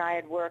 And I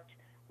had worked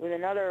with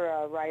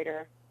another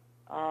writer,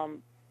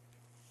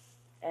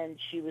 and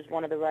she was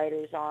one of the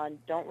writers on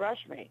Don't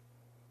Rush Me,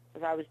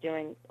 because I was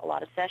doing a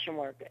lot of session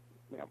work,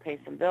 pay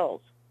some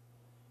bills.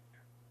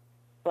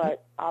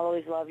 But I'll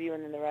Always Love You,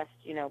 and then the rest,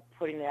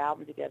 putting the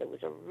album together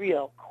was a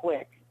real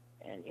quick,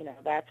 and,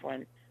 that's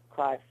when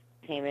Clive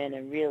came in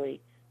and really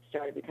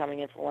started becoming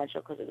influential,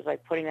 because it was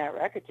like putting that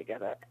record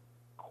together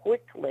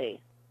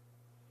quickly.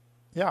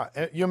 Yeah,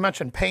 you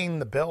mentioned paying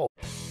the bill.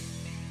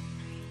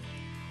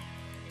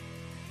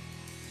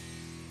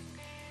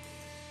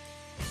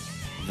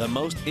 The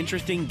most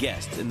interesting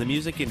guests in the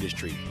music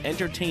industry,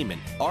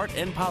 entertainment, art,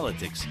 and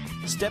politics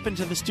step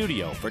into the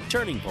studio for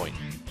Turning Point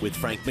with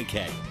Frank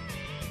MacKay.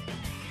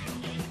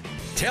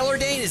 Taylor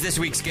Dayne is this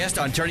week's guest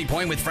on Turning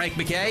Point with Frank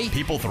MacKay.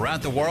 People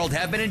throughout the world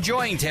have been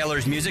enjoying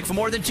Taylor's music for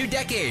more than 2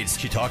 decades.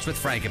 She talks with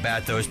Frank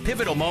about those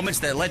pivotal moments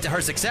that led to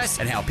her success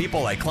and how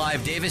people like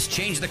Clive Davis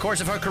changed the course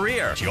of her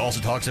career. She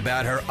also talks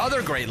about her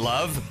other great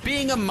love,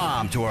 being a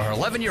mom to her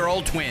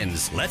 11-year-old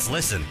twins. Let's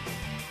listen.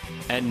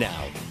 And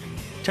now,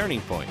 Turning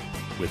Point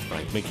with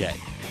Frank MacKay.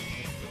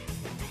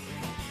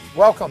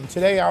 Welcome.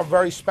 Today our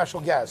very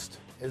special guest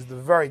is the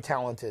very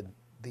talented,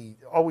 the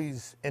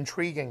always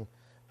intriguing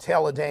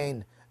Taylor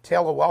Dayne.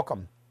 Taylor,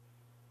 welcome.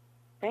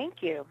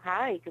 Thank you.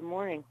 Hi, good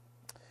morning.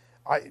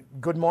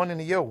 Good morning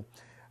to you.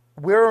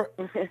 We're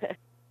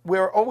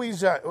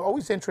always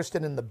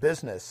interested in the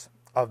business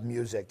of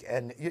music,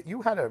 and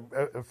you had a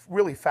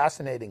really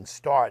fascinating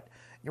start.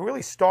 You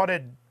really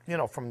started,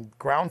 from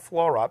ground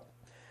floor up,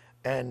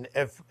 and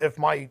if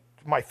my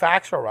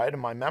facts are right and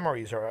my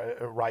memories are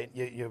right,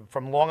 you're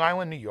from Long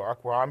Island, New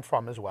York, where I'm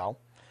from as well.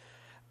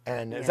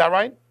 And is that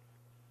right?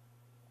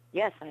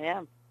 Yes, I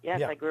am. Yes,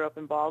 Yeah. I grew up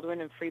in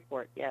Baldwin and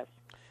Freeport, yes.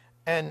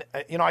 And,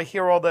 I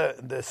hear all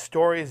the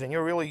stories, and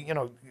you're really,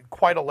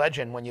 quite a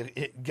legend when you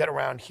get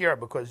around here,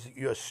 because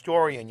your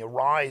story and your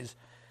rise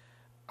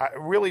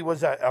really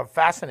was a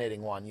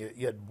fascinating one.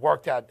 You had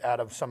worked out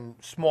of some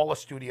smaller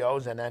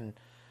studios, and then,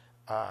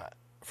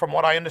 from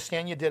what I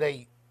understand, you did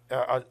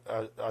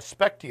a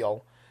spec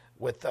deal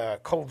with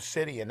Cove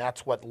City, and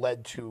that's what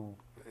led to,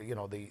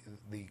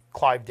 the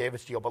Clive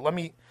Davis deal. But let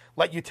me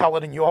let you tell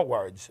it in your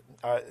words.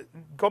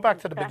 Go back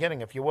to the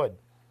beginning, if you would.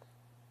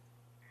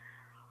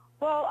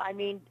 Well,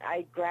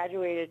 I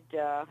graduated,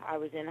 I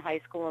was in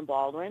high school in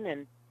Baldwin,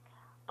 and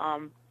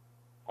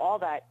all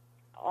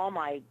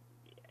my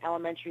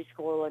elementary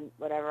school and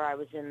whatever I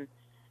was in,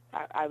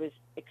 I was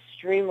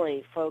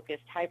extremely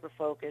focused,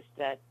 hyper-focused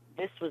that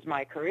this was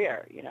my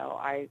career.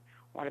 I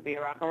want to be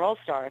a rock and roll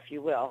star, if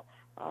you will.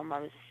 I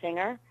was a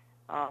singer.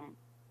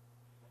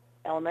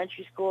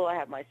 Elementary school, I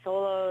had my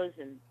solos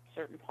and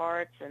certain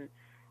parts, and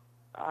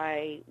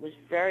I was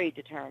very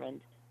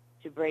determined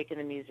to break in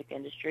the music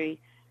industry.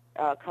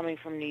 Coming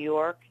from New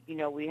York,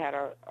 we had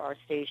our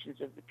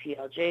stations of the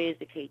PLJs,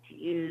 the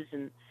KTUs,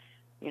 and,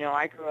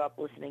 I grew up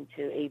listening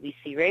to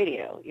ABC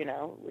radio,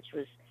 which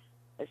was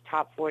as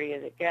top 40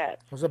 as it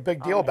gets. It was a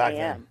big deal back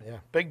AM. then. Yeah,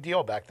 big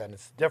deal back then.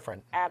 It's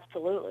different.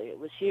 Absolutely. It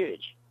was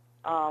huge.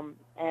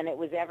 And it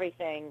was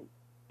everything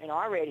in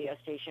our radio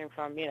station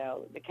from,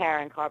 the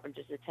Karen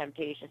Carpenters, the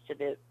Temptations, to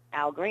the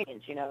Al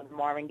Greens, the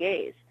Marvin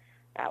Gaye's.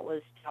 That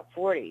was top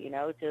 40,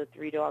 to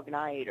Three Dog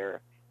Night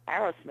or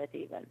Aerosmith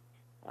even.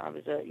 It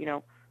was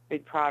a,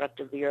 big product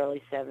of the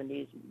early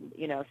 70s,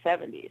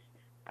 70s.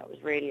 That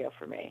was radio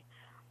for me.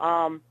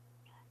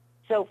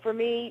 So for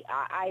me,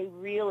 I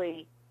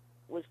really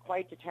was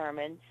quite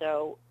determined.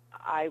 So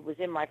I was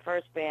in my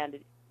first band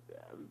at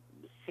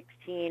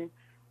 16,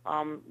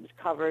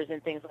 covers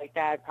and things like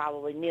that,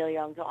 probably Neil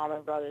Young to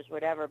Allman Brothers,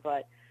 whatever.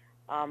 But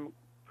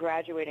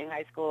graduating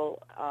high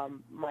school,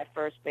 my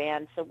first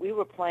band, so we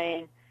were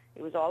playing,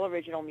 it was all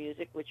original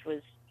music, which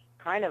was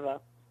kind of a,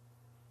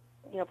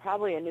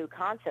 probably a new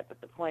concept,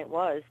 but the point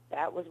was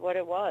that was what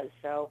it was.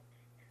 So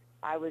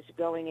I was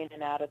going in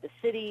and out of the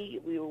city.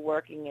 We were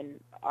working in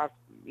our,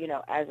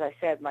 as I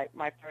said,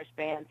 my first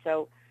band.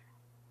 So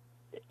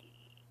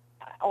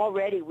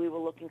already we were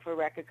looking for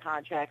record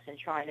contracts and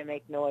trying to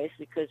make noise,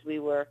 because we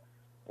were,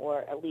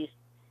 or at least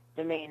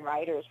the main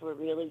writers were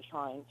really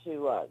trying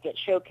to get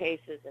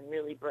showcases and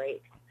really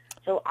break.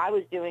 So I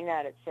was doing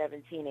that at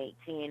 17,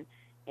 18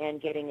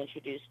 and getting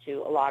introduced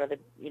to a lot of the,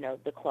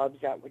 the clubs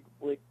that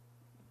would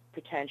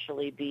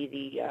potentially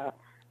be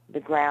the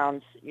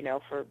grounds,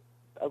 for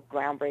a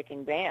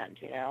groundbreaking band,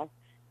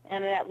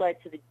 and that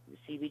led to the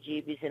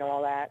CBGBs and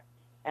all that,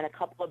 and a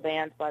couple of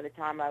bands by the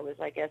time I was,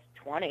 I guess,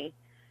 20,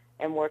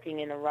 and working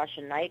in a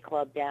Russian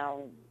nightclub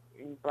down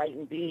in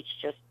Brighton Beach,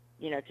 just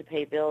to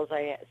pay bills.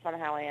 I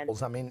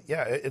ended. I mean,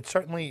 yeah, it's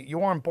certainly, you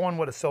weren't born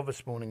with a silver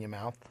spoon in your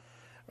mouth.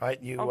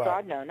 right? You. Oh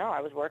God, no.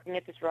 I was working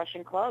at this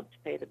Russian club to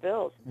pay the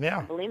bills. Yeah.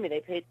 And believe me, they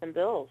paid some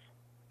bills.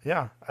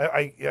 Yeah,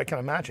 I can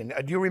imagine.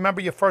 Do you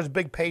remember your first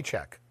big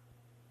paycheck?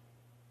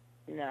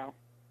 No.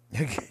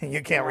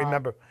 You can't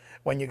remember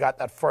when you got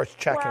that first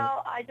check.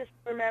 Well, I just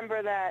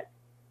remember that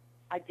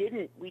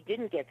we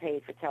didn't get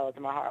paid for Tell It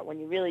to My Heart. When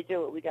you really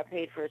do it, we got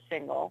paid for a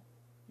single,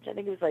 which I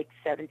think it was like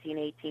 17,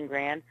 18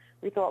 grand.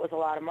 We thought it was a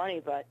lot of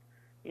money, but,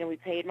 we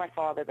paid my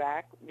father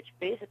back, which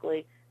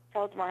basically,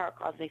 Tell It to My Heart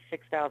cost me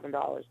 $6,000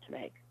 to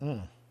make.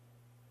 A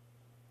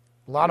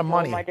lot of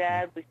money. My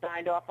dad, we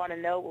signed off on a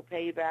note, we'll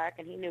pay you back,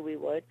 and he knew we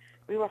would.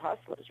 We were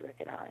hustlers, Rick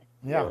and I.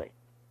 Yeah. Really.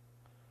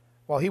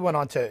 Well, he went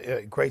on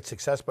to great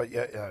success, but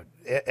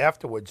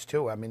afterwards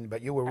too. I mean,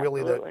 but you were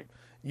really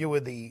you were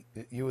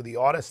the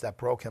artist that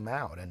broke him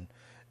out, and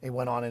he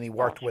went on and he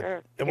worked with.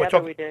 Sure. And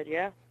Together we did,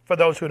 yeah. For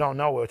those who don't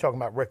know, we're talking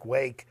about Rick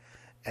Wake,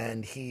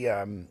 and he,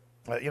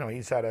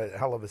 he's had a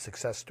hell of a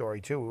success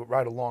story too,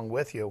 right along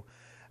with you.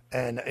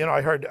 And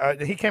I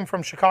heard he came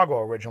from Chicago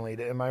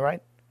originally. Am I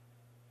right?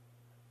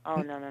 Oh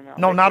no.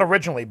 No, not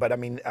originally, but I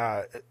mean,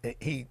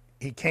 he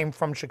came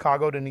from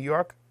Chicago to New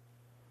York.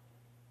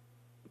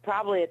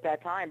 Probably at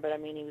that time, but I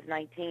mean, he was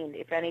 19.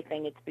 If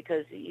anything, it's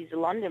because he's a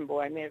London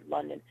boy. I mean,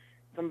 London,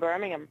 from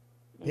Birmingham.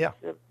 He's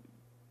a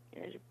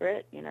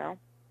Brit,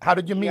 How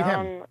did you meet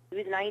him? He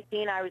was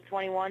 19. I was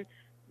 21.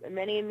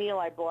 Many a meal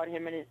I bought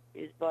him and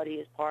his buddy,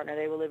 his partner.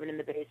 They were living in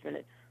the basement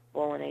at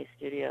Bolognese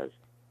Studios.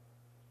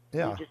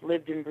 Yeah. He just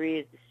lived and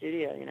breathed the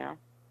studio,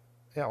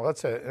 Yeah, well,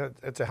 it's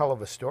a hell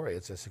of a story.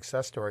 It's a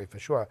success story for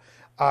sure.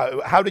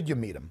 How did you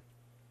meet him?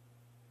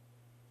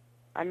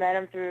 I met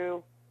him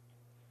through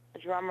a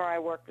drummer I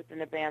worked with in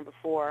the band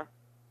before.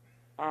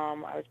 I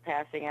was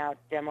passing out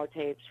demo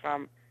tapes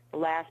from the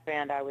last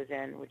band I was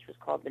in, which was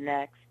called The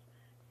Next.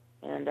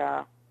 And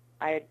I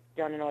had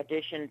done an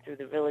audition through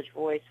the Village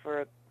Voice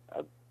for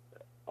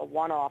a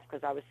one-off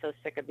because I was so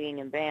sick of being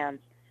in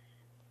bands.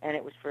 And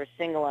it was for a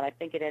single, and I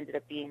think it ended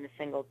up being the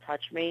single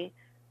Touch Me.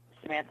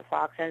 Samantha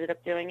Fox ended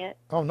up doing it.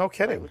 Oh, no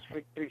kidding. It was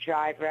through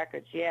Jive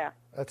Records, yeah.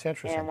 That's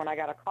interesting. And when I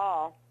got a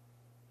call,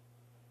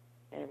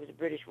 and it was a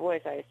British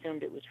voice, I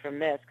assumed it was from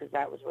this because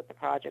that was what the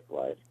project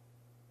was.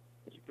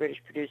 It was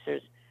British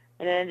producers.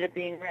 And it ended up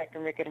being Rick,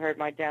 and Rick had heard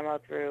my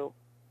demo through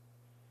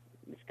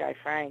this guy,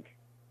 Frank,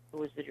 who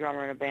was the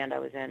drummer in a band I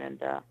was in.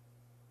 And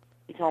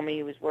he told me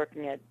he was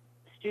working at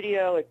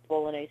studio, at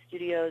Bolognese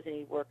Studios, and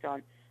he worked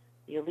on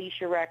the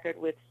Alicia record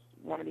with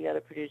one of the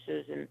other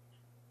producers, and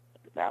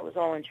that was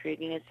all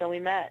intriguing. And so we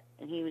met,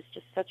 and he was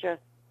just such a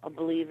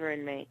believer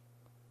in me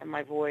and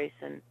my voice,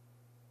 and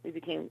we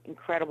became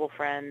incredible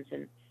friends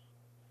and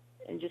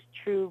just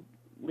true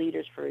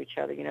leaders for each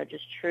other,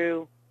 just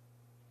true,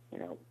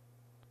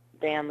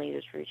 band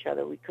leaders for each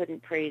other. We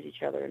couldn't praise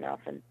each other enough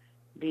and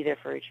be there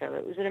for each other.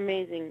 It was an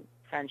amazing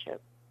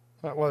friendship.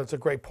 Well, it's a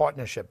great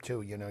partnership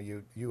too.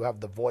 You have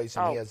the voice,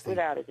 and he has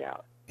without a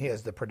doubt. He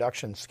has the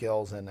production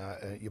skills, and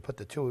you put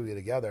the two of you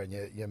together, and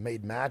you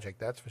made magic.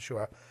 That's for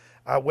sure.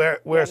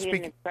 We're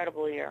speaking. An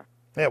incredible year.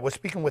 Yeah, we're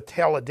speaking with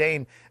Taylor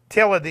Dayne.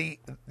 Taylor,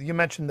 you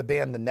mentioned the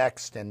band The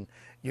Next, and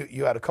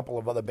you had a couple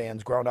of other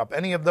bands growing up.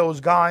 Any of those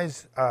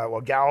guys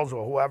or gals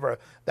or whoever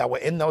that were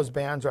in those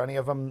bands, or any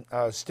of them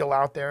still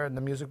out there in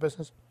the music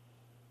business?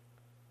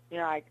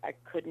 I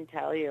couldn't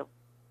tell you.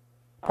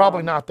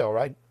 Probably not, though,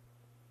 right?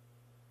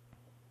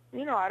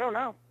 I don't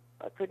know.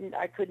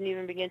 I couldn't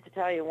even begin to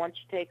tell you. Once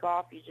you take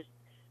off, you just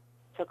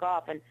took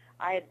off, and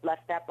I had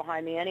left that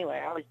behind me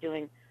anyway. I was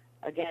doing,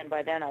 again,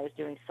 by then I was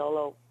doing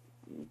solo.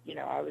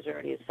 I was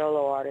already a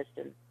solo artist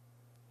and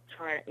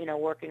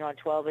working on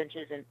 12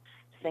 inches and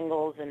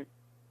singles, and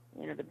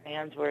the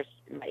bands were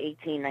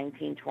 18,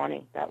 19,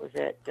 20. That was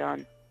it,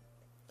 done.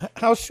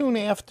 How soon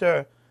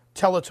after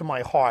Tell It to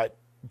My Heart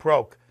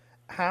broke,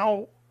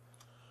 how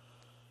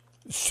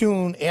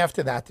soon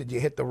after that did you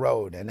hit the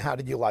road, and how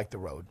did you like the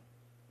road?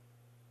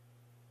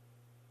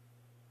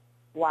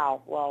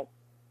 Wow. Well,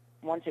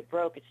 once it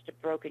broke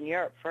in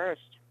Europe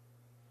first.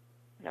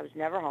 I was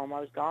never home. I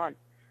was gone.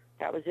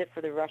 That was it for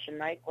the Russian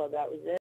nightclub. That was it.